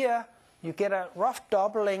here you get a rough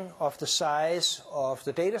doubling of the size of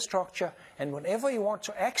the data structure, and whenever you want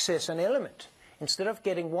to access an element, instead of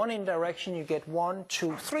getting one indirection, you get 1,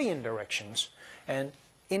 2, 3 indirections. And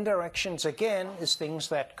indirections, again, is things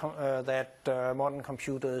that modern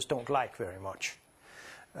computers don't like very much.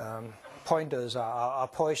 Pointers are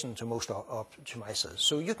poison to most optimizers.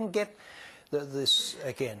 So you can get this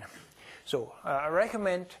again. So I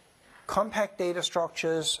recommend compact data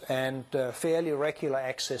structures and fairly regular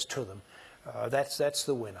access to them. That's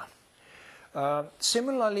the winner.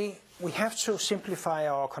 Similarly, we have to simplify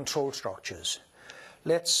our control structures.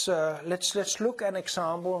 Let's look at an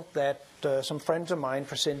example that some friends of mine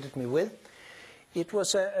presented me with. It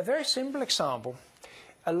was a very simple example.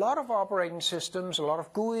 A lot of operating systems, a lot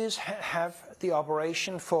of GUIs have the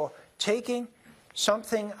operation for taking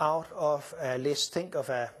something out of a list. Think of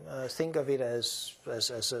it as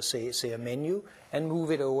say a menu, and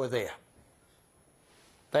move it over there.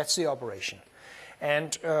 That's the operation.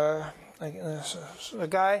 And a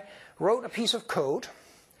guy wrote a piece of code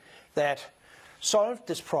that solved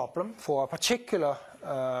this problem for a particular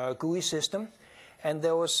GUI system, and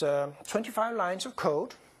there was 25 lines of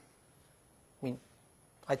code. I mean,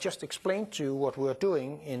 I just explained to you what we're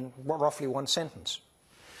doing in roughly one sentence.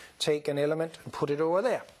 Take an element and put it over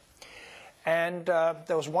there. And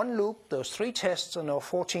there was one loop, there was 3 tests, and there were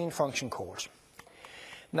 14 function calls.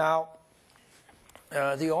 Now,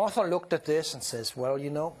 the author looked at this and says, well, you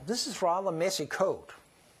know, this is rather messy code.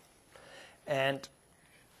 And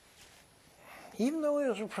even though he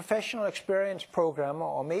was a professional experienced programmer,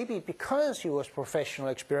 or maybe because he was a professional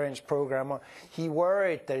experienced programmer, he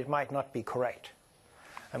worried that it might not be correct.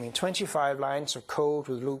 I mean, 25 lines of code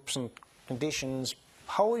with loops and conditions,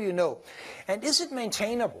 how will you know? And is it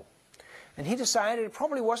maintainable? And he decided it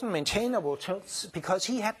probably wasn't maintainable because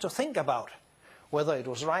he had to think about whether it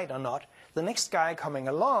was right or not. The next guy coming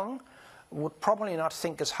along would probably not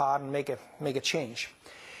think as hard and make a change.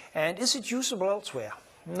 And is it usable elsewhere?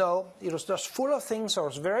 No, it was just full of things that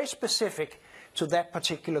was very specific to that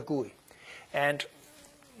particular GUI. And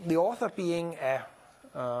the author, being a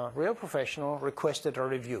real professional, requested a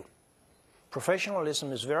review.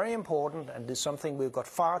 Professionalism is very important, and is something we've got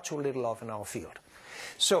far too little of in our field.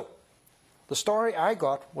 So The story I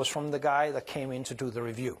got was from the guy that came in to do the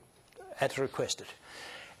review, had requested.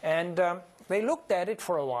 And they looked at it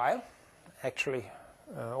for a while, actually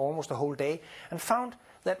almost a whole day, and found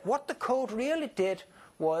that what the code really did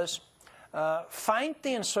was find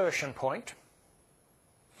the insertion point,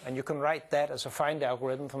 and you can write that as a find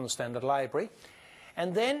algorithm from the standard library,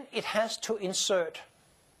 and then it has to insert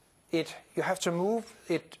it. You have to move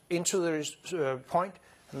it into the point,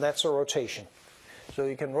 and that's a rotation. So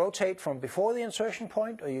you can rotate from before the insertion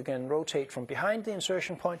point, or you can rotate from behind the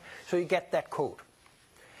insertion point, so you get that code.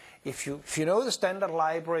 If you know the standard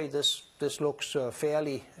library, this looks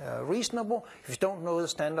fairly reasonable. If you don't know the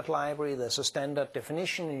standard library, there's a standard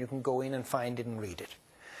definition, and you can go in and find it and read it.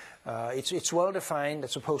 It's well defined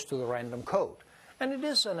as opposed to the random code. And it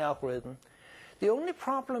is an algorithm. The only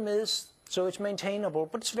problem is, so it's maintainable,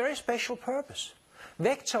 but it's a very special purpose.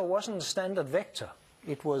 Vector wasn't the standard vector.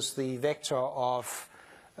 It was the vector of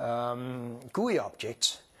GUI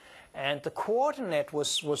objects. And the coordinate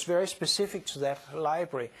was very specific to that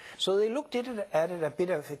library. So they looked at it a bit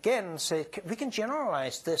again and said, we can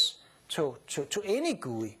generalize this to any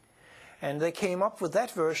GUI. And they came up with that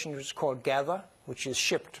version, which is called Gather, which is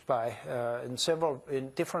shipped by in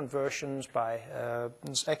different versions by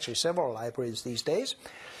actually several libraries these days.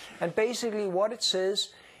 And basically what it says,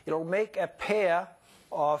 it'll make a pair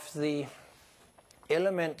of the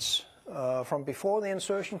elements from before the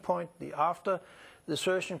insertion point, the after the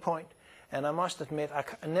insertion point, and I must admit I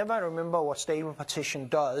never remember what stable partition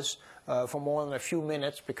does for more than a few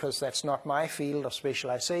minutes, because that's not my field of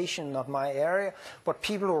specialization, not my area, but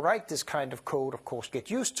people who write this kind of code of course get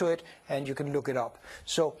used to it, and you can look it up.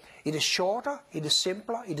 So it is shorter, it is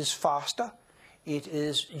simpler, it is faster, it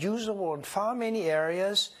is usable in far many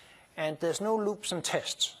areas, and there's no loops and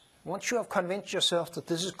tests. Once you have convinced yourself that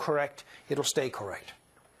this is correct, it'll stay correct.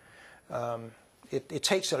 It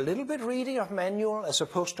takes a little bit reading of manual as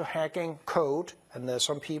opposed to hacking code, and there's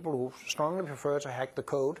some people who strongly prefer to hack the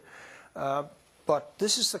code. But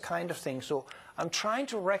this is the kind of thing. So I'm trying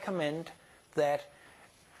to recommend that,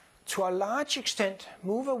 to a large extent,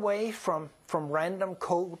 move away from random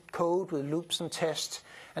code with loops and tests,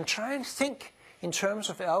 and try and think in terms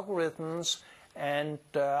of algorithms and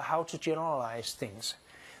how to generalize things.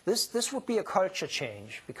 This would be a culture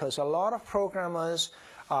change, because a lot of programmers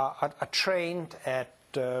are trained at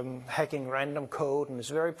hacking random code and is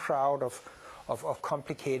very proud of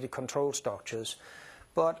complicated control structures.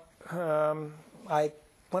 But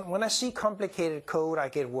when I see complicated code, I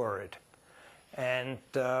get worried. And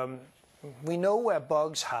we know where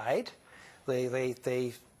bugs hide.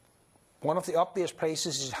 One of the obvious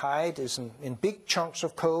places it hide is in big chunks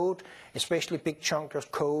of code, especially big chunks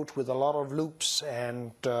of code with a lot of loops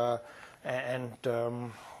and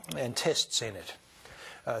tests in it.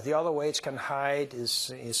 The other way it can hide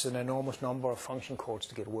is an enormous number of function calls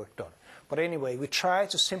to get work done. But anyway, we try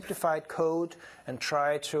to simplify code and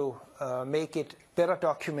try to make it better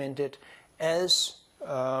documented as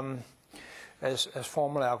formal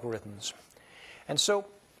algorithms. And so,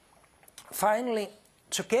 finally,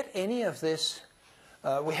 to get any of this,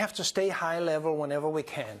 we have to stay high level whenever we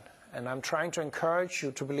can. And I'm trying to encourage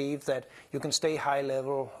you to believe that you can stay high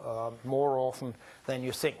level more often than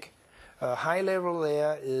you think. High level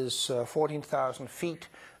there is 14,000 feet.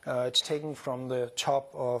 It's taken from the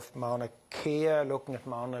top of Mauna Kea, looking at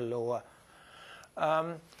Mauna Loa.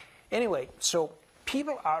 Anyway, so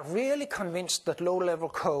people are really convinced that low-level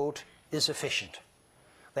code is efficient.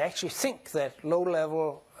 They actually think that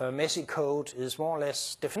low-level messy code is more or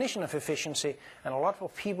less definition of efficiency, and a lot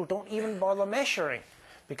of people don't even bother measuring,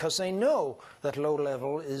 because they know that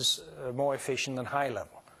low-level is more efficient than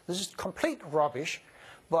high-level. This is complete rubbish,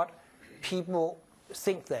 but people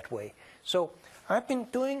think that way. So I've been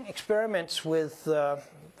doing experiments with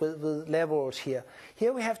levels here.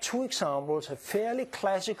 Here we have two examples, a fairly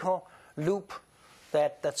classical loop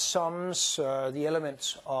that sums the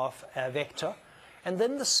elements of a vector, and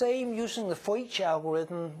then the same using the for each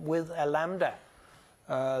algorithm with a lambda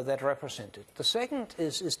that represented. The second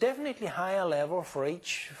is definitely higher level for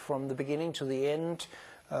each, from the beginning to the end,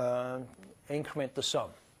 increment the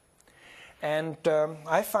sum. And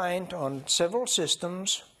I find on several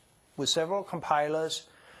systems with several compilers,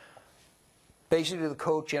 basically the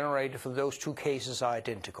code generated for those two cases are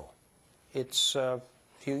identical. It's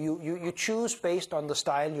you choose based on the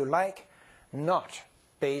style you like, not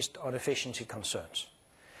based on efficiency concerns.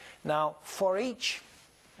 Now, for each,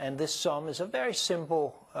 and this sum is a very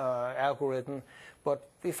simple algorithm, but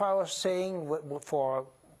if I was saying for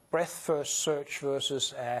breadth first search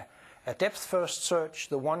versus a depth first search,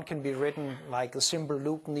 the one can be written like a simple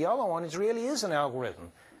loop, and the other one really is an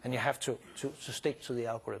algorithm. and you have to stick to the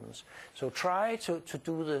algorithms. So try to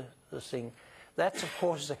do the thing. That, of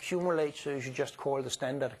course, is accumulate, so you should just call the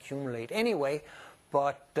standard accumulate anyway,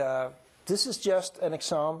 but this is just an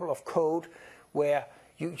example of code where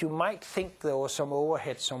you might think there was some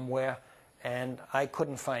overhead somewhere, and I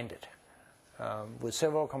couldn't find it, with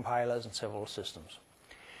several compilers and several systems.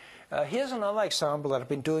 Here's another example that I've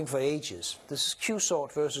been doing for ages. This is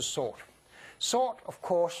qsort versus sort. Sort, of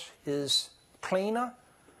course, is cleaner,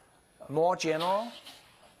 more general,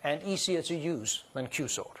 and easier to use than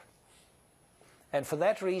qsort. And for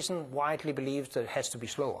that reason, widely believed that it has to be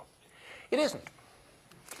slower. It isn't.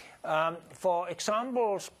 For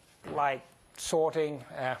examples like sorting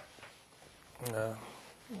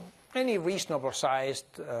any reasonable sized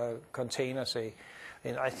container, say,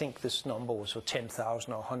 and I think this number was for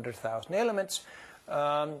 10,000 or 100,000 elements,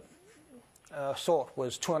 sort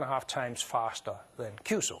was 2.5 times faster than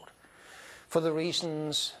qsort. For the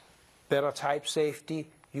reasons better type safety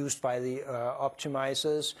used by the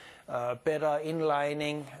optimizers, better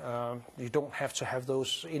inlining, you don't have to have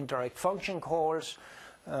those indirect function calls.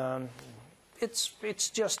 It's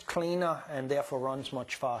just cleaner and therefore runs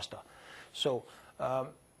much faster. So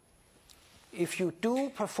if you do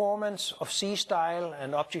performance of C-style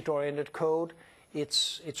and object-oriented code,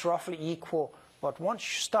 it's roughly equal. But once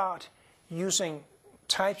you start using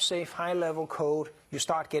type-safe high-level code, you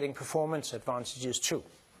start getting performance advantages too.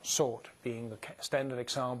 Sort being the standard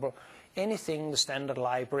example. Anything in the standard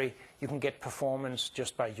library, you can get performance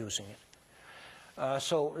just by using it.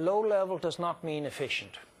 So low-level does not mean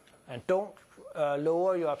efficient. And don't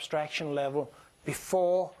lower your abstraction level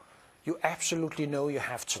before you absolutely know you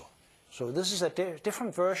have to. So this is a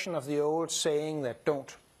different version of the old saying that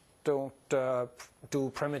don't do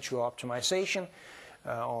premature optimization,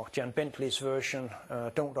 or Jan Bentley's version,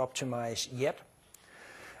 don't optimize yet.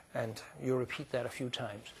 And you repeat that a few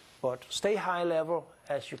times. But stay high level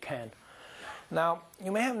as you can. Now,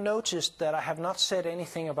 you may have noticed that I have not said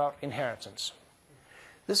anything about inheritance.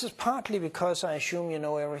 This is partly because I assume you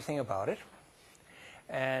know everything about it,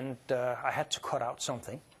 and I had to cut out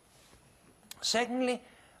something. Secondly,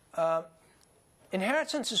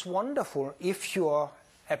 inheritance is wonderful if your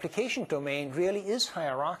application domain really is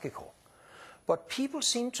hierarchical. But people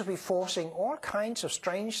seem to be forcing all kinds of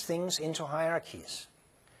strange things into hierarchies,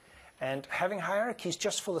 and having hierarchies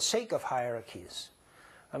just for the sake of hierarchies.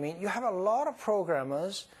 I mean, you have a lot of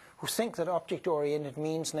programmers who think that object-oriented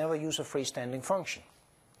means never use a freestanding function.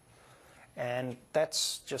 And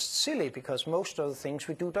that's just silly, because most of the things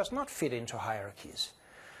we do does not fit into hierarchies.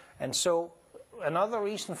 And so another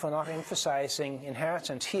reason for not emphasizing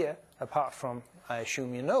inheritance here, apart from I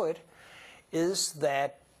assume you know it, is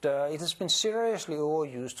that it has been seriously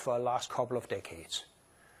overused for the last couple of decades.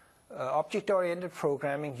 Object-oriented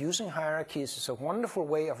programming using hierarchies is a wonderful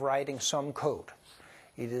way of writing some code.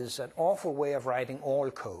 It is an awful way of writing all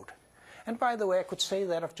code. And by the way, I could say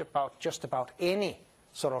that of just about any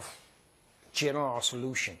sort of general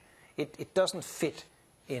solution. It doesn't fit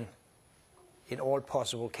in all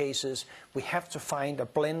possible cases. We have to find a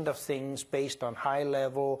blend of things based on high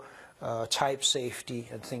level, type safety,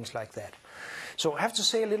 and things like that. So I have to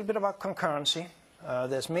say a little bit about concurrency.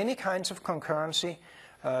 There's many kinds of concurrency.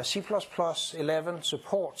 C++ 11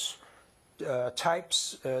 supports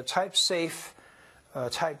type-safe,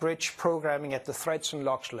 type-rich programming at the threads and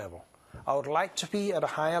locks level. I would like to be at a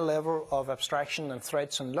higher level of abstraction than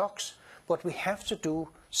threads and locks, but we have to do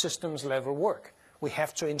systems level work. We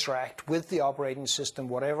have to interact with the operating system,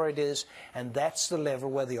 whatever it is, and that's the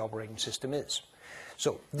level where the operating system is.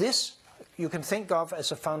 So this you can think of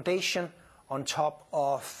as a foundation on top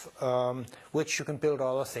of which you can build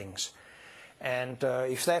other things. And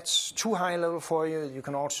if that's too high level for you, you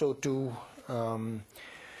can also do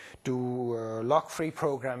lock-free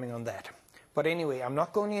programming on that. But anyway, I'm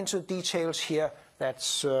not going into details here.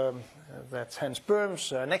 That's Hans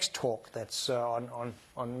Böhm's next talk. That's on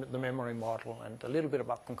the memory model and a little bit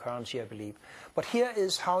about concurrency, I believe. But here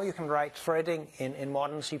is how you can write threading in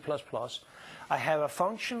modern C++. I have a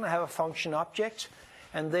function. I have a function object.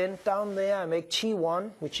 And then down there I make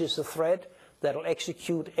T1, which is the thread that will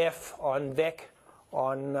execute f on vec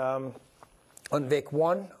on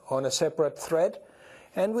vec1 on a separate thread.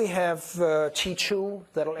 And we have T2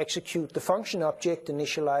 that will execute the function object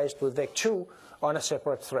initialized with vec2 on a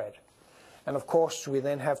separate thread. And of course, we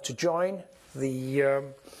then have to join the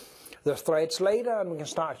threads later, and we can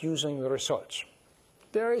start using the results.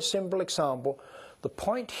 Very simple example. The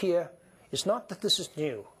point here is not that this is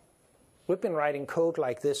new. We've been writing code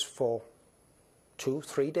like this for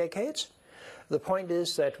 2-3 decades. The point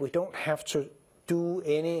is that we don't have to do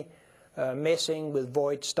any messing with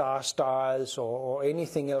void stars or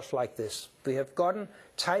anything else like this. We have gotten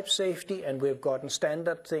type safety and we've gotten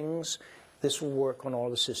standard things. This will work on all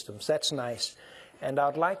the systems. That's nice. And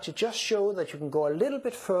I'd like to just show that you can go a little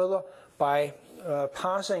bit further by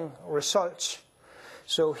parsing results.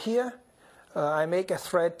 So here I make a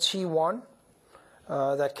thread T1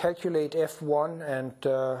 that calculate F1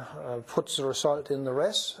 and puts the result in the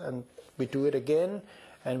res, and we do it again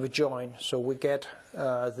and we join. So we get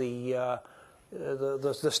the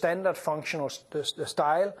standard function or the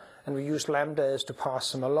style, and we use lambdas to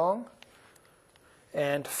pass them along.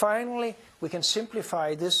 And finally, we can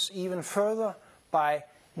simplify this even further by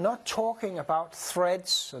not talking about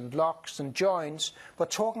threads and locks and joins, but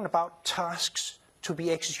talking about tasks to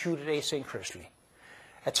be executed asynchronously.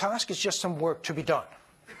 A task is just some work to be done.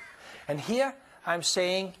 And here I'm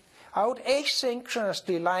saying I would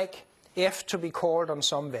asynchronously like F to be called on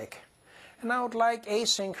some vec. And I would like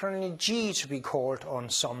asynchronously G to be called on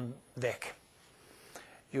some vec.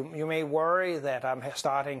 You may worry that I'm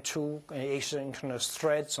starting two asynchronous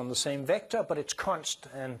threads on the same vector, but it's const,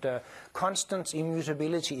 and constant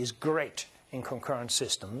immutability is great in concurrent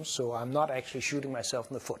systems, so I'm not actually shooting myself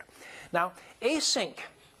in the foot. Now, async,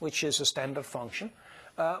 which is a standard function,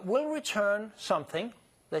 will return something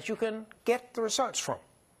that you can get the results from.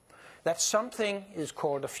 That something is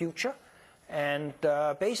called a future, and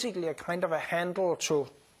basically a kind of a handle to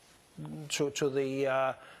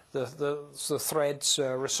the thread's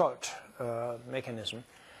result mechanism.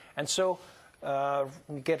 And so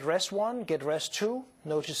we get res1, get res2.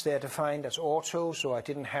 Notice they're defined as auto, so I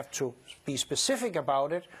didn't have to be specific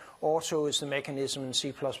about it. Auto is the mechanism in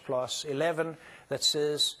C++ 11 that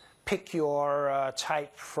says pick your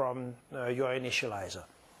type from your initializer.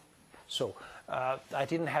 So I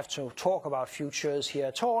didn't have to talk about futures here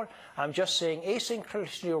at all. I'm just saying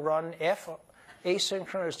asynchronously run F,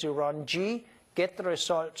 asynchronously run G, get the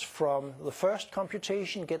results from the first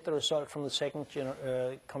computation, get the result from the second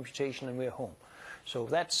computation, and we're home. So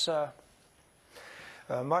that's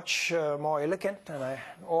much more elegant and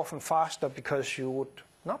often faster, because you would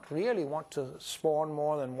not really want to spawn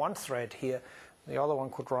more than one thread here. The other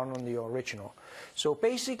one could run on the original. So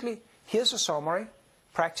basically, here's a summary.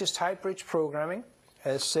 Practice type-rich programming,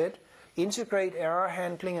 as said. Integrate error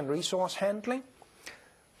handling and resource handling.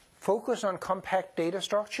 Focus on compact data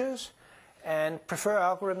structures. And prefer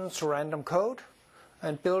algorithms to random code.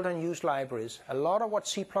 And build and use libraries. A lot of what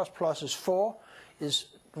C++ is for is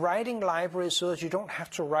writing libraries so that you don't have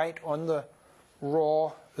to write on the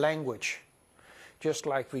raw language. Just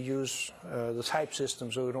like we use the type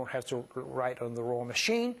system, so we don't have to write on the raw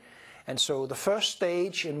machine. And so the first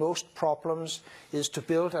stage in most problems is to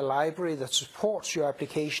build a library that supports your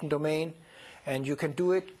application domain. And you can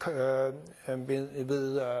do it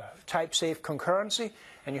with type-safe concurrency,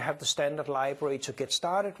 and you have the standard library to get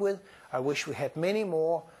started with. I wish we had many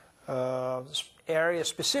more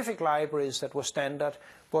area-specific libraries that were standard,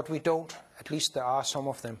 but we don't. At least there are some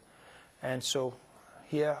of them. And so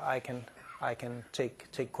here I can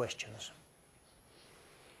take questions.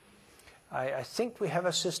 I think we have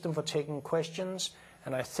a system for taking questions,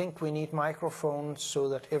 and I think we need microphones so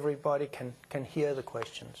that everybody can hear the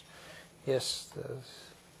questions. Yes.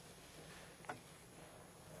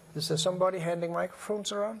 Is there somebody handing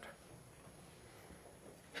microphones around?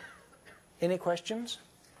 Any questions?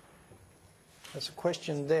 There's a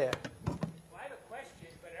question there. Well, I have a question,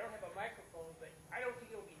 but I don't have a microphone, but I don't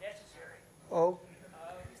think it'll be necessary. Oh.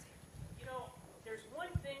 You know, there's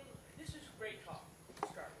one thing, this is great talk to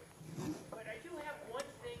start with, but I do have one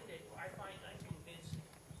thing that I find unconvincing,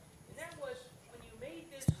 and that was when you made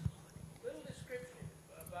this little description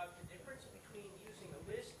about the difference between using a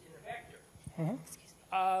list and a vector.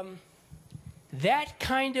 That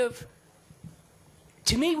kind of,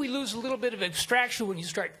 to me, we lose a little bit of abstraction when you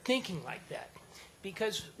start thinking like that.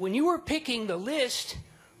 Because when you were picking the list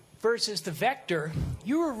versus the vector,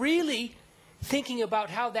 you were really thinking about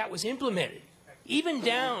how that was implemented, even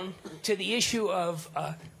down to the issue of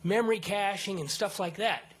memory caching and stuff like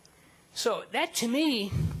that. So that, to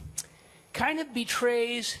me, kind of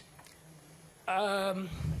betrays, how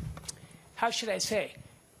should I say?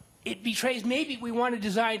 It betrays maybe we want to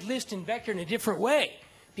design list and vector in a different way.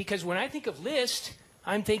 Because when I think of list,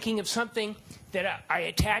 I'm thinking of something that I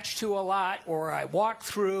attach to a lot, or I walk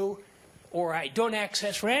through, or I don't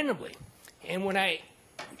access randomly. And when I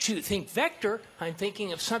think vector, I'm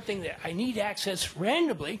thinking of something that I need access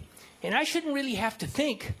randomly, and I shouldn't really have to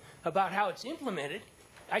think about how it's implemented.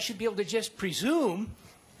 I should be able to just presume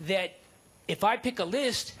that if I pick a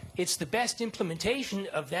list, it's the best implementation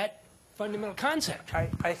of that fundamental concept.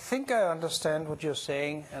 I think I understand what you're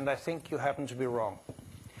saying, and I think you happen to be wrong.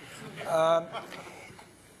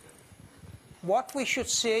 What we should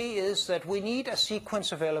say is that we need a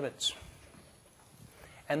sequence of elements.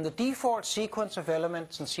 And the default sequence of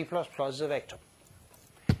elements in C++ is a vector.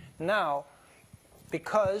 Now,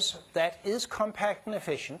 because that is compact and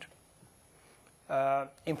efficient,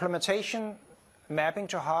 implementation, mapping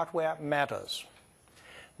to hardware matters.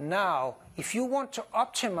 Now, if you want to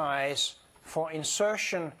optimize for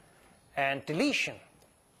insertion and deletion,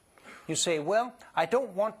 you say, well, I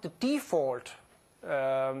don't want the default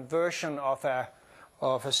version of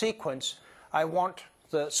a sequence. I want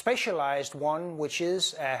the specialized one, which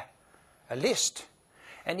is a list.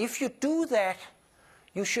 And if you do that,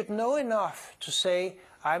 you should know enough to say,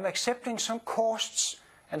 I'm accepting some costs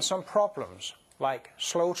and some problems, like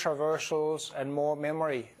slow traversals and more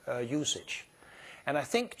memory usage. And I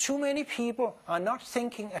think too many people are not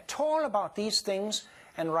thinking at all about these things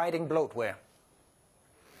and writing bloatware.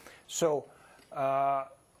 So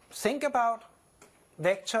think about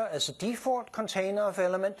vector as a default container of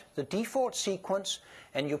element, the default sequence,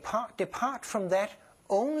 and you depart from that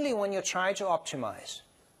only when you try to optimize.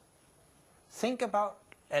 Think about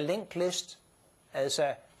a linked list as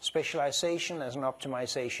a specialization, as an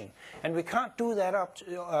optimization. And we can't do that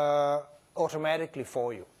automatically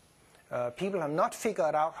for you. People have not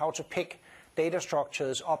figured out how to pick data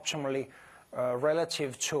structures optimally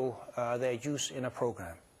relative to their use in a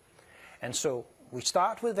program. And so we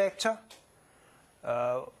start with vector.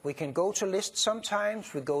 We can go to lists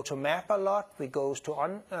sometimes. We go to map a lot. We go to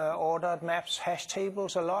unordered maps, hash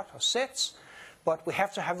tables a lot, or sets. But we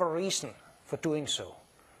have to have a reason for doing so.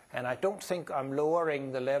 And I don't think I'm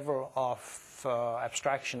lowering the level of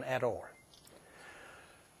abstraction at all.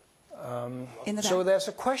 So there's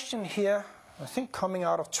a question here, I think coming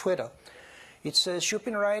out of Twitter. It says, you've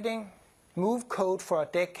been writing move code for a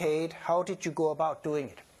decade. How did you go about doing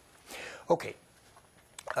it? Okay.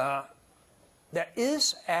 There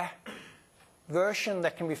is a version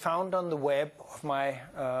that can be found on the web of my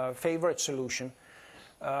favorite solution.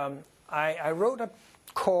 I wrote a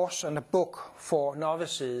course and a book for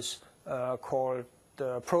novices called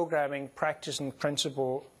Programming Practice and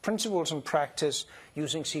Principles and Practice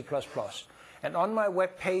using C++. And on my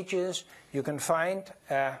web pages, you can find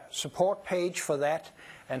a support page for that.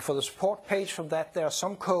 And for the support page for that, there's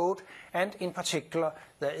some code. And in particular,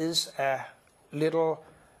 there is a little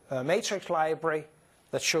matrix library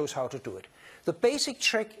that shows how to do it. The basic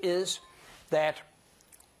trick is that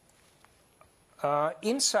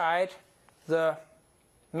inside the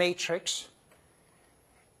matrix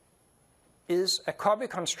is a copy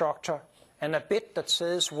constructor and a bit that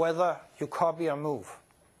says whether you copy or move.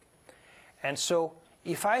 And so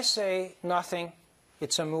if I say nothing,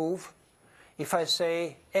 it's a move. If I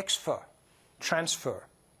say exfer, transfer,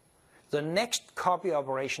 the next copy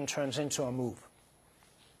operation turns into a move.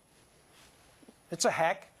 It's a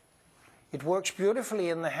hack. It works beautifully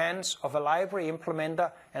in the hands of a library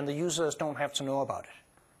implementer, and the users don't have to know about it.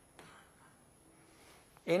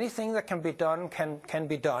 Anything that can be done can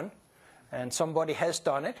be done, and somebody has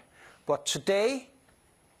done it. But today,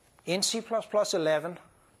 in C++ 11,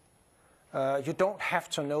 you don't have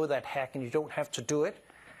to know that hack, and you don't have to do it.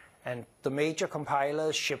 And the major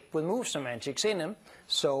compilers ship with move semantics in them,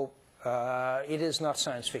 so it is not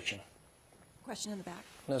science fiction. Question in the back.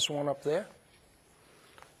 There's one up there.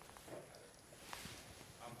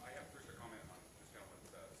 I have first a comment on this gentleman's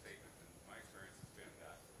statement. And my experience has been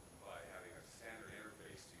that by having a standard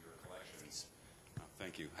interface to your collections,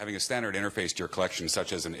 thank you. Having a standard interface to your collection,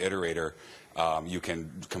 such as an iterator, you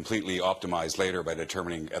can completely optimize later by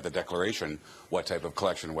determining at the declaration what type of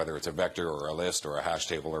collection, whether it's a vector or a list or a hash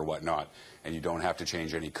table or whatnot, and you don't have to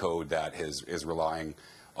change any code that is relying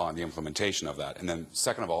on the implementation of that. And then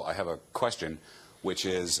second of all, I have a question, which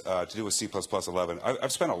is to do with C++ 11.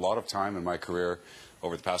 I've spent a lot of time in my career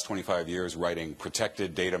over the past 25 years writing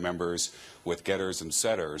protected data members with getters and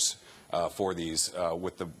setters for these,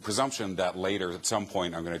 with the presumption that later at some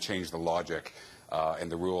point I'm going to change the logic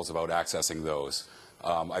and the rules about accessing those.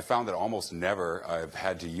 I found that almost never I've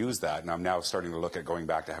had to use that, and I'm now starting to look at going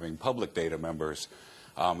back to having public data members.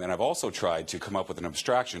 And I've also tried to come up with an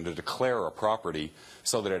abstraction to declare a property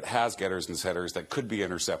so that it has getters and setters that could be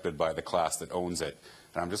intercepted by the class that owns it.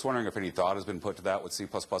 And I'm just wondering if any thought has been put to that with C++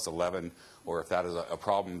 11, or if that is a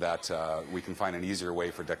problem that we can find an easier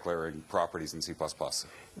way for declaring properties in C++.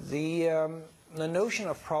 The notion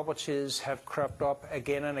of properties have crept up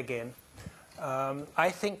again and again. I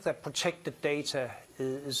think that protected data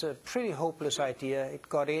is a pretty hopeless idea. It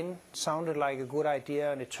got in, sounded like a good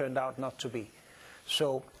idea, and it turned out not to be.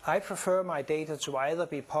 So I prefer my data to either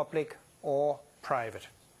be public or private.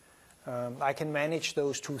 I can manage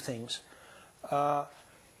those two things.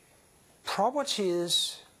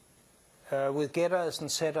 properties with getters and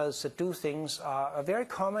setters that do things are very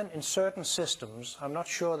common in certain systems. I'm not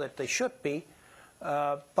sure that they should be,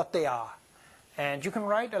 but they are. And you can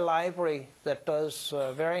write a library that does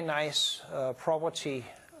very nice property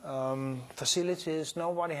facilities.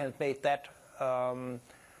 Nobody has made that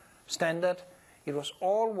standard. It was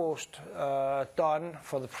almost done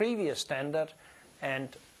for the previous standard, and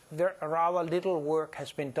rather little work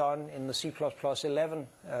has been done in the C++11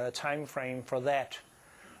 time frame for that.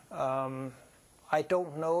 I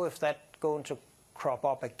don't know if that's going to crop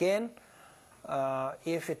up again.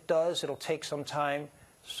 If it does, it'll take some time.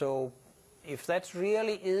 So if that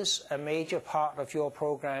really is a major part of your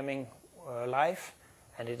programming life,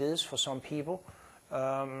 and it is for some people,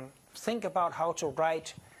 think about how to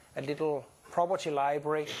write a little property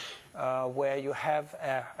library where you have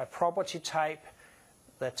a property type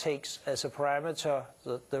that takes as a parameter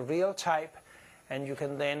the real type, and you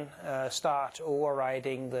can then start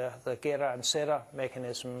overriding the getter and setter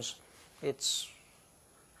mechanisms. It's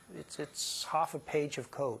half a page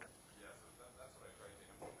of code. Yeah, so that's what I tried to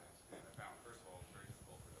implement. And I found, first of all, it's very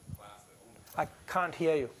difficult for the class that owns the I can't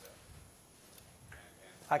hear you.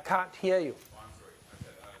 I can't hear you. I'm sorry. I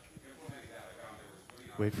said, implementing that, I found there was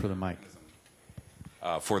really not Wait for the mic.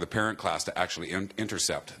 for the parent class to actually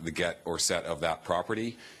intercept the get or set of that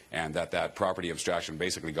property, and that property abstraction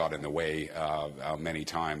basically got in the way many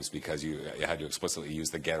times because you had to explicitly use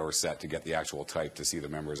the get or set to get the actual type to see the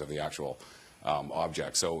members of the actual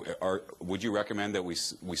object. So would you recommend that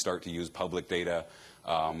we start to use public data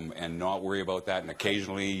and not worry about that, and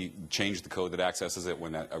occasionally change the code that accesses it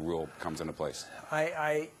when a rule comes into place?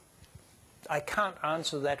 I can't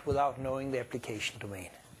answer that without knowing the application domain.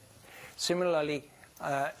 Similarly,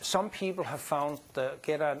 some people have found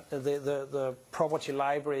the property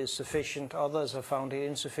library is sufficient. Others have found it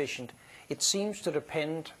insufficient. It seems to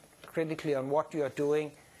depend critically on what you are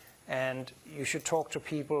doing, and you should talk to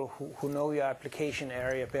people who know your application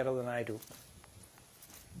area better than I do.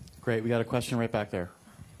 Great. We got a question right back there.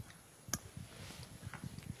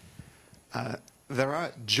 There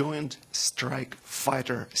are joint strike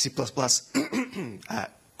fighter C++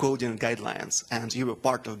 coding guidelines, and you were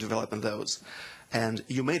part of developing those. And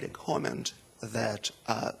you made a comment that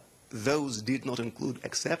those did not include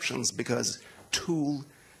exceptions because tool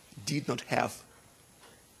did not have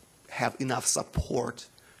enough support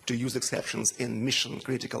to use exceptions in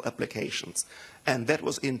mission-critical applications. And that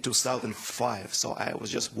was in 2005, so I was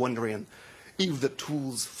just wondering if the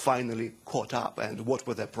tools finally caught up and what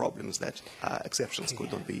were the problems that exceptions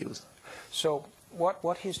could not be used. So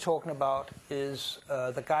what he's talking about is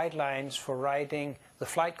the guidelines for writing the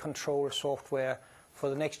flight control software for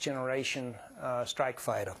the next generation strike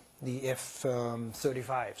fighter, the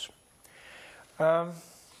F-35s.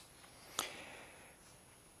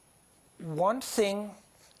 One thing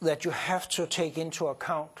that you have to take into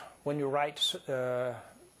account when you write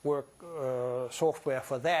software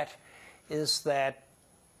for that is that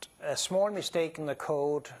a small mistake in the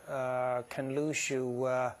code can lose you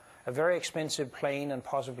a very expensive plane and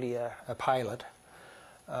possibly a pilot.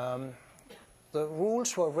 The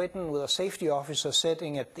rules were written with a safety officer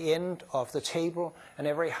sitting at the end of the table and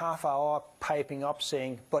every half hour piping up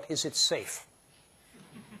saying, "But is it safe?"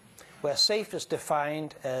 Where safe is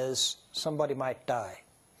defined as somebody might die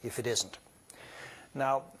if it isn't.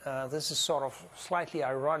 Now, this is sort of slightly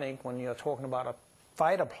ironic when you're talking about a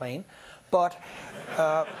fighter plane, but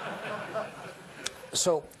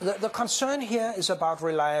so the concern here is about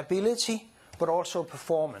reliability, but also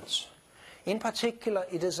performance. In particular,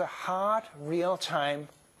 it is a hard real-time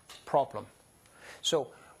problem. So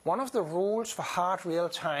one of the rules for hard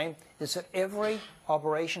real-time is that every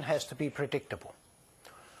operation has to be predictable.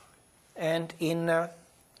 And in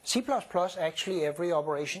C++, actually, every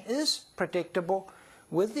operation is predictable,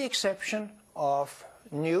 with the exception of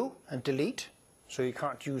new and delete, so you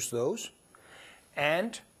can't use those,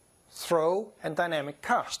 and throw and dynamic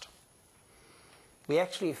cast. We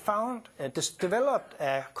actually developed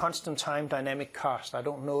a constant time dynamic cast. I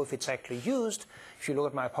don't know if it's actually used. If you look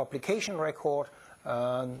at my publication record,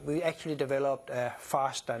 we actually developed a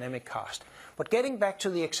fast dynamic cast. But getting back to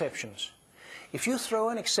the exceptions, if you throw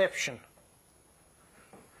an exception,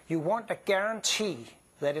 you want a guarantee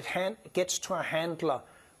that it gets to a handler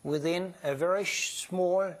within a very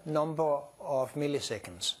small number of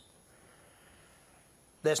milliseconds.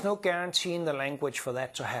 There's no guarantee in the language for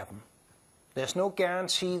that to happen. There's no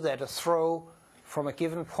guarantee that a throw from a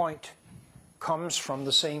given point comes from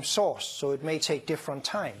the same source, so it may take different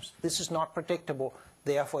times. This is not predictable,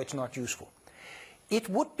 therefore it's not useful. It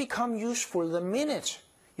would become useful the minute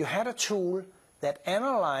you had a tool that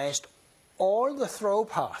analyzed all the throw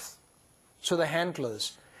path, to the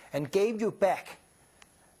handlers and gave you back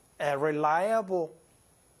a reliable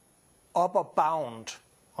upper bound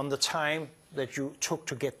on the time that you took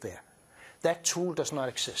to get there. That tool does not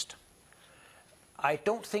exist. I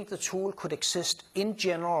don't think the tool could exist in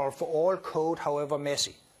general for all code, however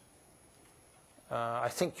messy. I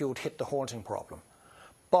think you would hit the halting problem.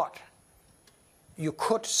 But you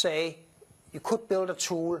could say, you could build a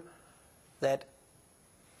tool that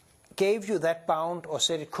gave you that bound or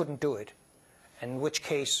said it couldn't do it. In which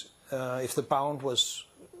case, if the bound was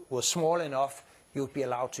small enough, you'd be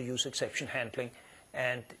allowed to use exception handling,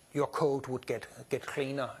 and your code would get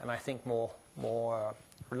cleaner and I think more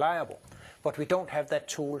reliable. But we don't have that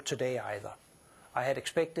tool today either. I had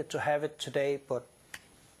expected to have it today, but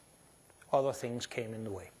other things came in the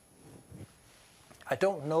way. I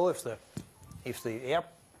don't know if the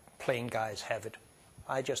airplane guys have it.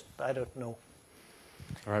 I don't know.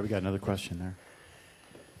 All right, we got another question there.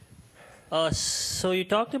 So you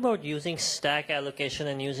talked about using stack allocation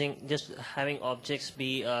and just having objects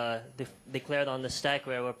be declared on the stack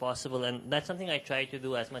wherever possible, and that's something I try to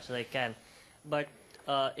do as much as I can. But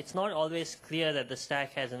it's not always clear that the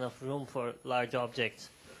stack has enough room for large objects.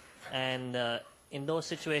 And in those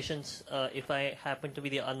situations, if I happen to be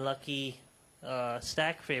the unlucky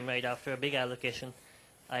stack frame right after a big allocation,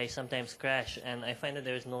 I sometimes crash, and I find that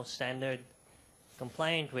there is no standard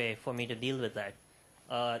compliant way for me to deal with that.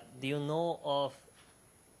 Do you know of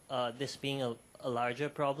this being a larger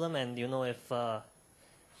problem, and do you know if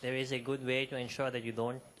there is a good way to ensure that you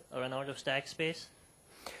don't run out of stack space?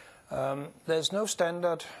 There's no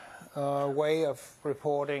standard way of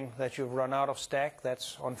reporting that you've run out of stack.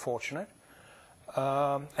 That's unfortunate.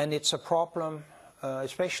 And it's a problem,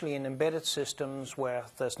 especially in embedded systems where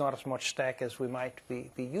there's not as much stack as we might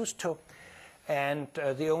be used to. And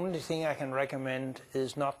the only thing I can recommend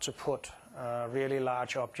is not to put really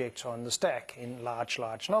large objects on the stack in large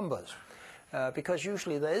numbers. Because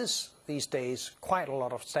usually there is, these days, quite a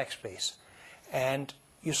lot of stack space. And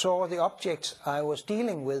you saw the objects I was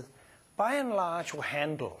dealing with, by and large, were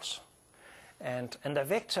handles. And a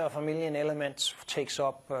vector of 1,000,000 elements takes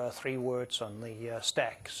up 3 words on the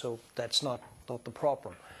stack, so that's not the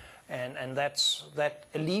problem. And that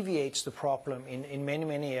alleviates the problem in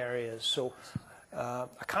many areas. So I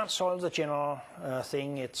can't solve the general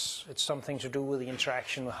thing. It's something to do with the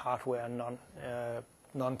interaction with hardware in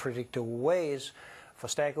non-predictable ways for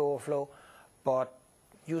stack overflow, but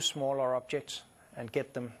use smaller objects and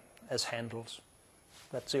get them as handles.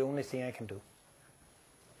 That's the only thing I can do.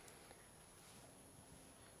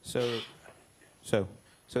 So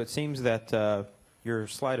it seems that your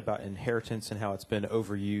slide about inheritance and how it's been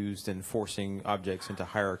overused and forcing objects into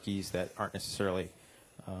hierarchies that aren't necessarily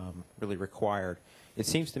really required. It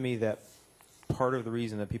seems to me that part of the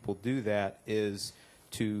reason that people do that is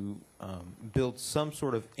to build some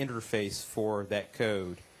sort of interface for that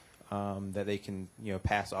code that they can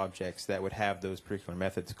pass objects that would have those particular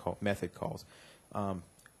method calls.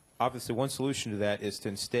 Obviously, one solution to that is to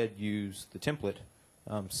instead use the template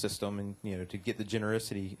system and to get the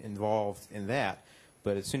genericity involved in that.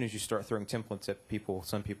 But as soon as you start throwing templates at people,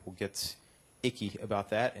 some people get icky about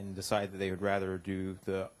that and decide that they would rather do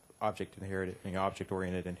the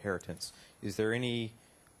object-oriented inheritance. Is there any?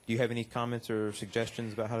 Do you have any comments or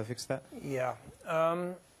suggestions about how to fix that? Yeah,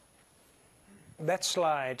 that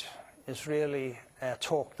slide is really a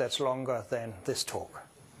talk that's longer than this talk.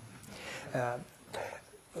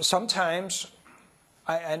 Sometimes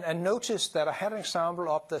I noticed that I had an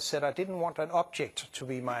example up that said I didn't want an object to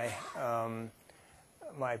be my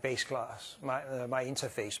my base class, my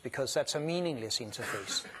interface, because that's a meaningless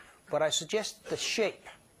interface. But I suggest the shape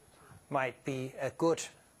might be a good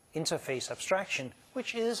interface abstraction,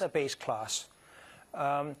 which is a base class.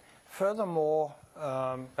 Furthermore,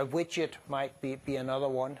 a widget might be another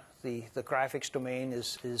one. The graphics domain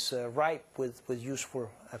is ripe with useful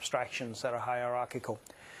abstractions that are hierarchical.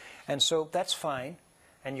 And so that's fine.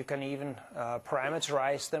 And you can even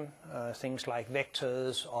parameterize them. Things like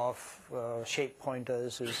vectors of shape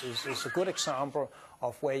pointers is a good example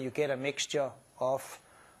of where you get a mixture of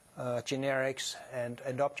generics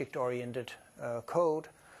and object-oriented code.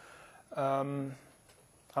 I'm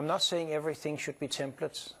not saying everything should be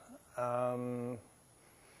templates. I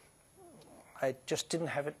just didn't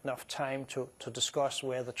have enough time to discuss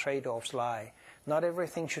where the trade-offs lie. Not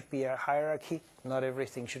everything should be a hierarchy. Not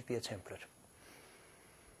everything should be a template.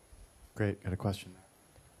 Great, got a question.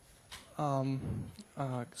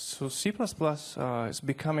 So C++ is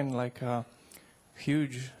becoming like a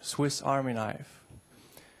huge Swiss Army knife.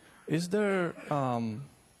 Is there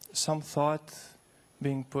some thought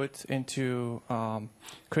being put into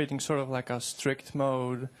creating sort of like a strict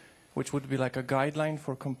mode which would be like a guideline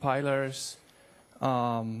for compilers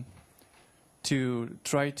to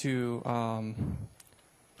try to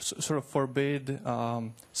sort of forbid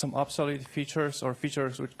some obsolete features or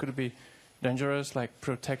features which could be dangerous, like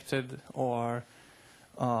protected or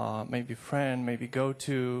maybe friend, maybe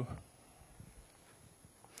go-to?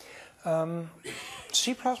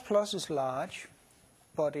 C++ is large,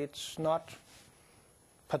 but it's not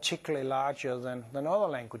particularly larger than other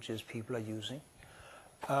languages people are using.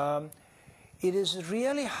 It is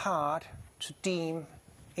really hard to deem,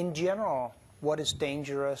 in general, what is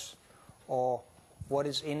dangerous or what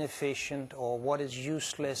is inefficient or what is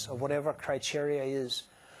useless or whatever criteria is.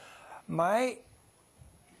 My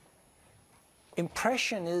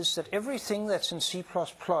impression is that everything that's in C++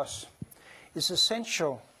 is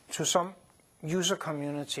essential to some user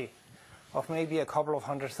community of maybe a couple of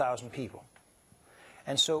 100,000 people.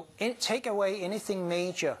 And so take away anything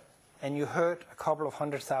major and you hurt a couple of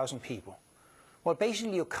 100,000 people. Well,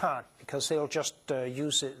 basically you can't, because they'll just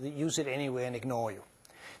use it anyway and ignore you.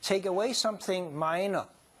 Take away something minor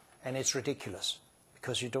and it's ridiculous,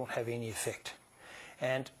 because you don't have any effect.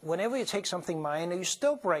 And whenever you take something minor, you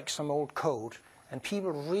still break some old code, and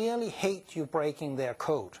people really hate you breaking their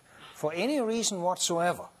code for any reason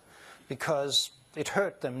whatsoever, because it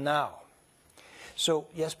hurt them now. So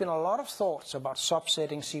there's been a lot of thoughts about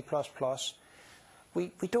subsetting C++.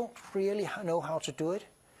 We don't really know how to do it,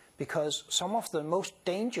 because some of the most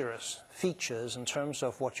dangerous features in terms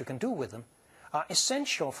of what you can do with them are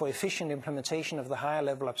essential for efficient implementation of the higher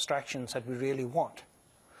level abstractions that we really want.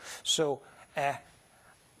 So a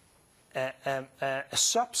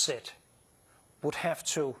subset would have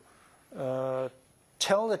to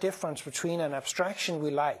tell the difference between an abstraction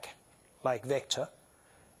we like vector,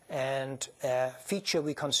 and a feature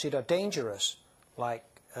we consider dangerous, like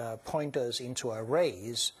pointers into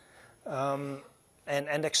arrays,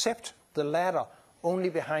 and accept the latter only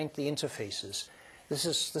behind the interfaces. This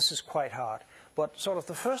is quite hard. But sort of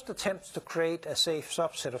the first attempt to create a safe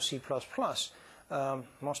subset of C++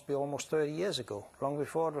 must be almost 30 years ago, long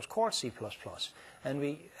before it was called C++. And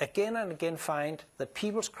we again and again find that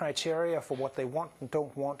people's criteria for what they want and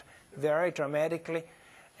don't want vary dramatically,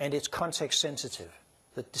 and it's context sensitive.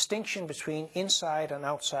 The distinction between inside and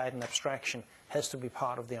outside an abstraction has to be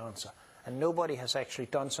part of the answer. And nobody has actually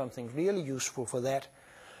done something really useful for that.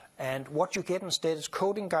 And what you get instead is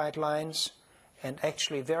coding guidelines and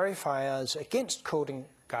actually verifiers against coding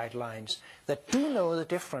guidelines that do know the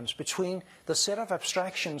difference between the set of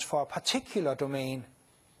abstractions for a particular domain.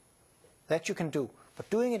 That you can do. But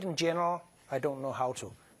doing it in general, I don't know how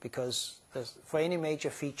to, because for any major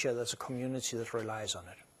feature, there's a community that relies on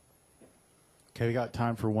it. Okay, we got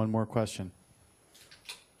time for one more question.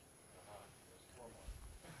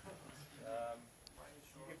 You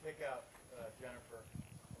can pick out Jennifer. I'm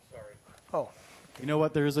sorry. Oh. You know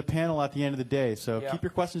what? There is a panel at the end of the day, so Yeah. keep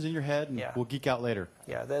your questions in your head, and Yeah. we'll geek out later.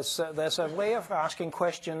 Yeah, there's a way of asking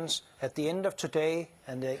questions at the end of today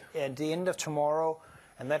and at the end of tomorrow,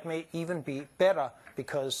 and that may even be better,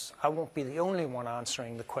 because I won't be the only one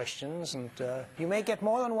answering the questions, and you may get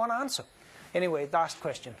more than one answer. Anyway, last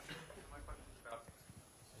question.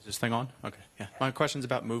 Is this thing on? Okay, yeah. My question's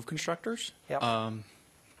about move constructors. Yep.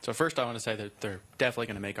 So first I want to say that they're definitely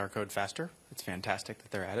going to make our code faster. It's fantastic that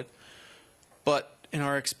they're added. But in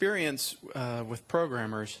our experience with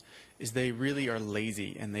programmers is they really are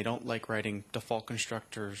lazy, and they don't like writing default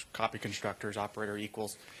constructors, copy constructors, operator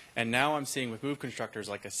equals. And now I'm seeing with move constructors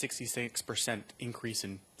like a 66% increase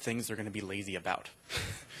in things they're going to be lazy about.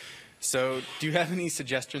 So do you have any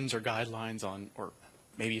suggestions or guidelines on, or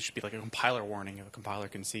maybe it should be like a compiler warning if a compiler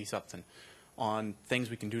can see something, on things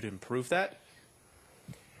we can do to improve that?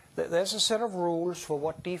 There's a set of rules for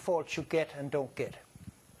what defaults you get and don't get.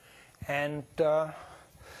 And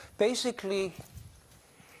basically,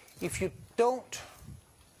 if you don't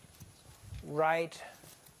write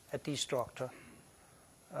a destructor,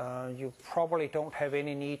 you probably don't have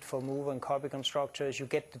any need for move and copy constructors. You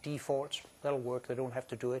get the defaults. That'll work. They don't have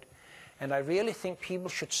to do it. And I really think people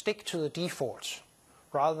should stick to the defaults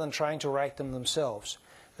rather than trying to write them themselves.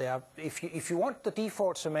 If you want the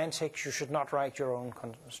default semantics, you should not write your own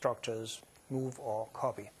constructors, move or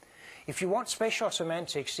copy. If you want special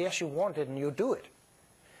semantics, yes, you want it and you do it.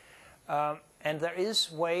 And there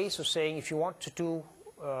is ways of saying, if you want to do,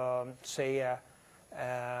 say, a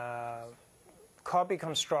copy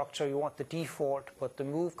constructor, you want the default, but the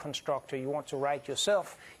move constructor you want to write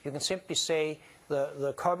yourself, you can simply say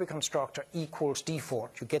the copy constructor equals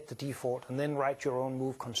default. You get the default and then write your own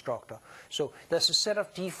move constructor. So there's a set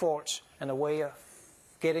of defaults and a way of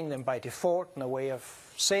getting them by default and a way of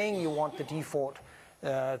saying you want the default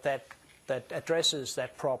that that addresses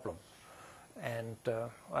that problem. And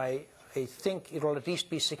I think it will at least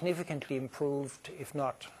be significantly improved, if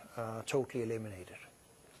not totally eliminated.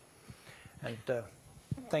 And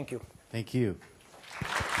thank you. Thank you.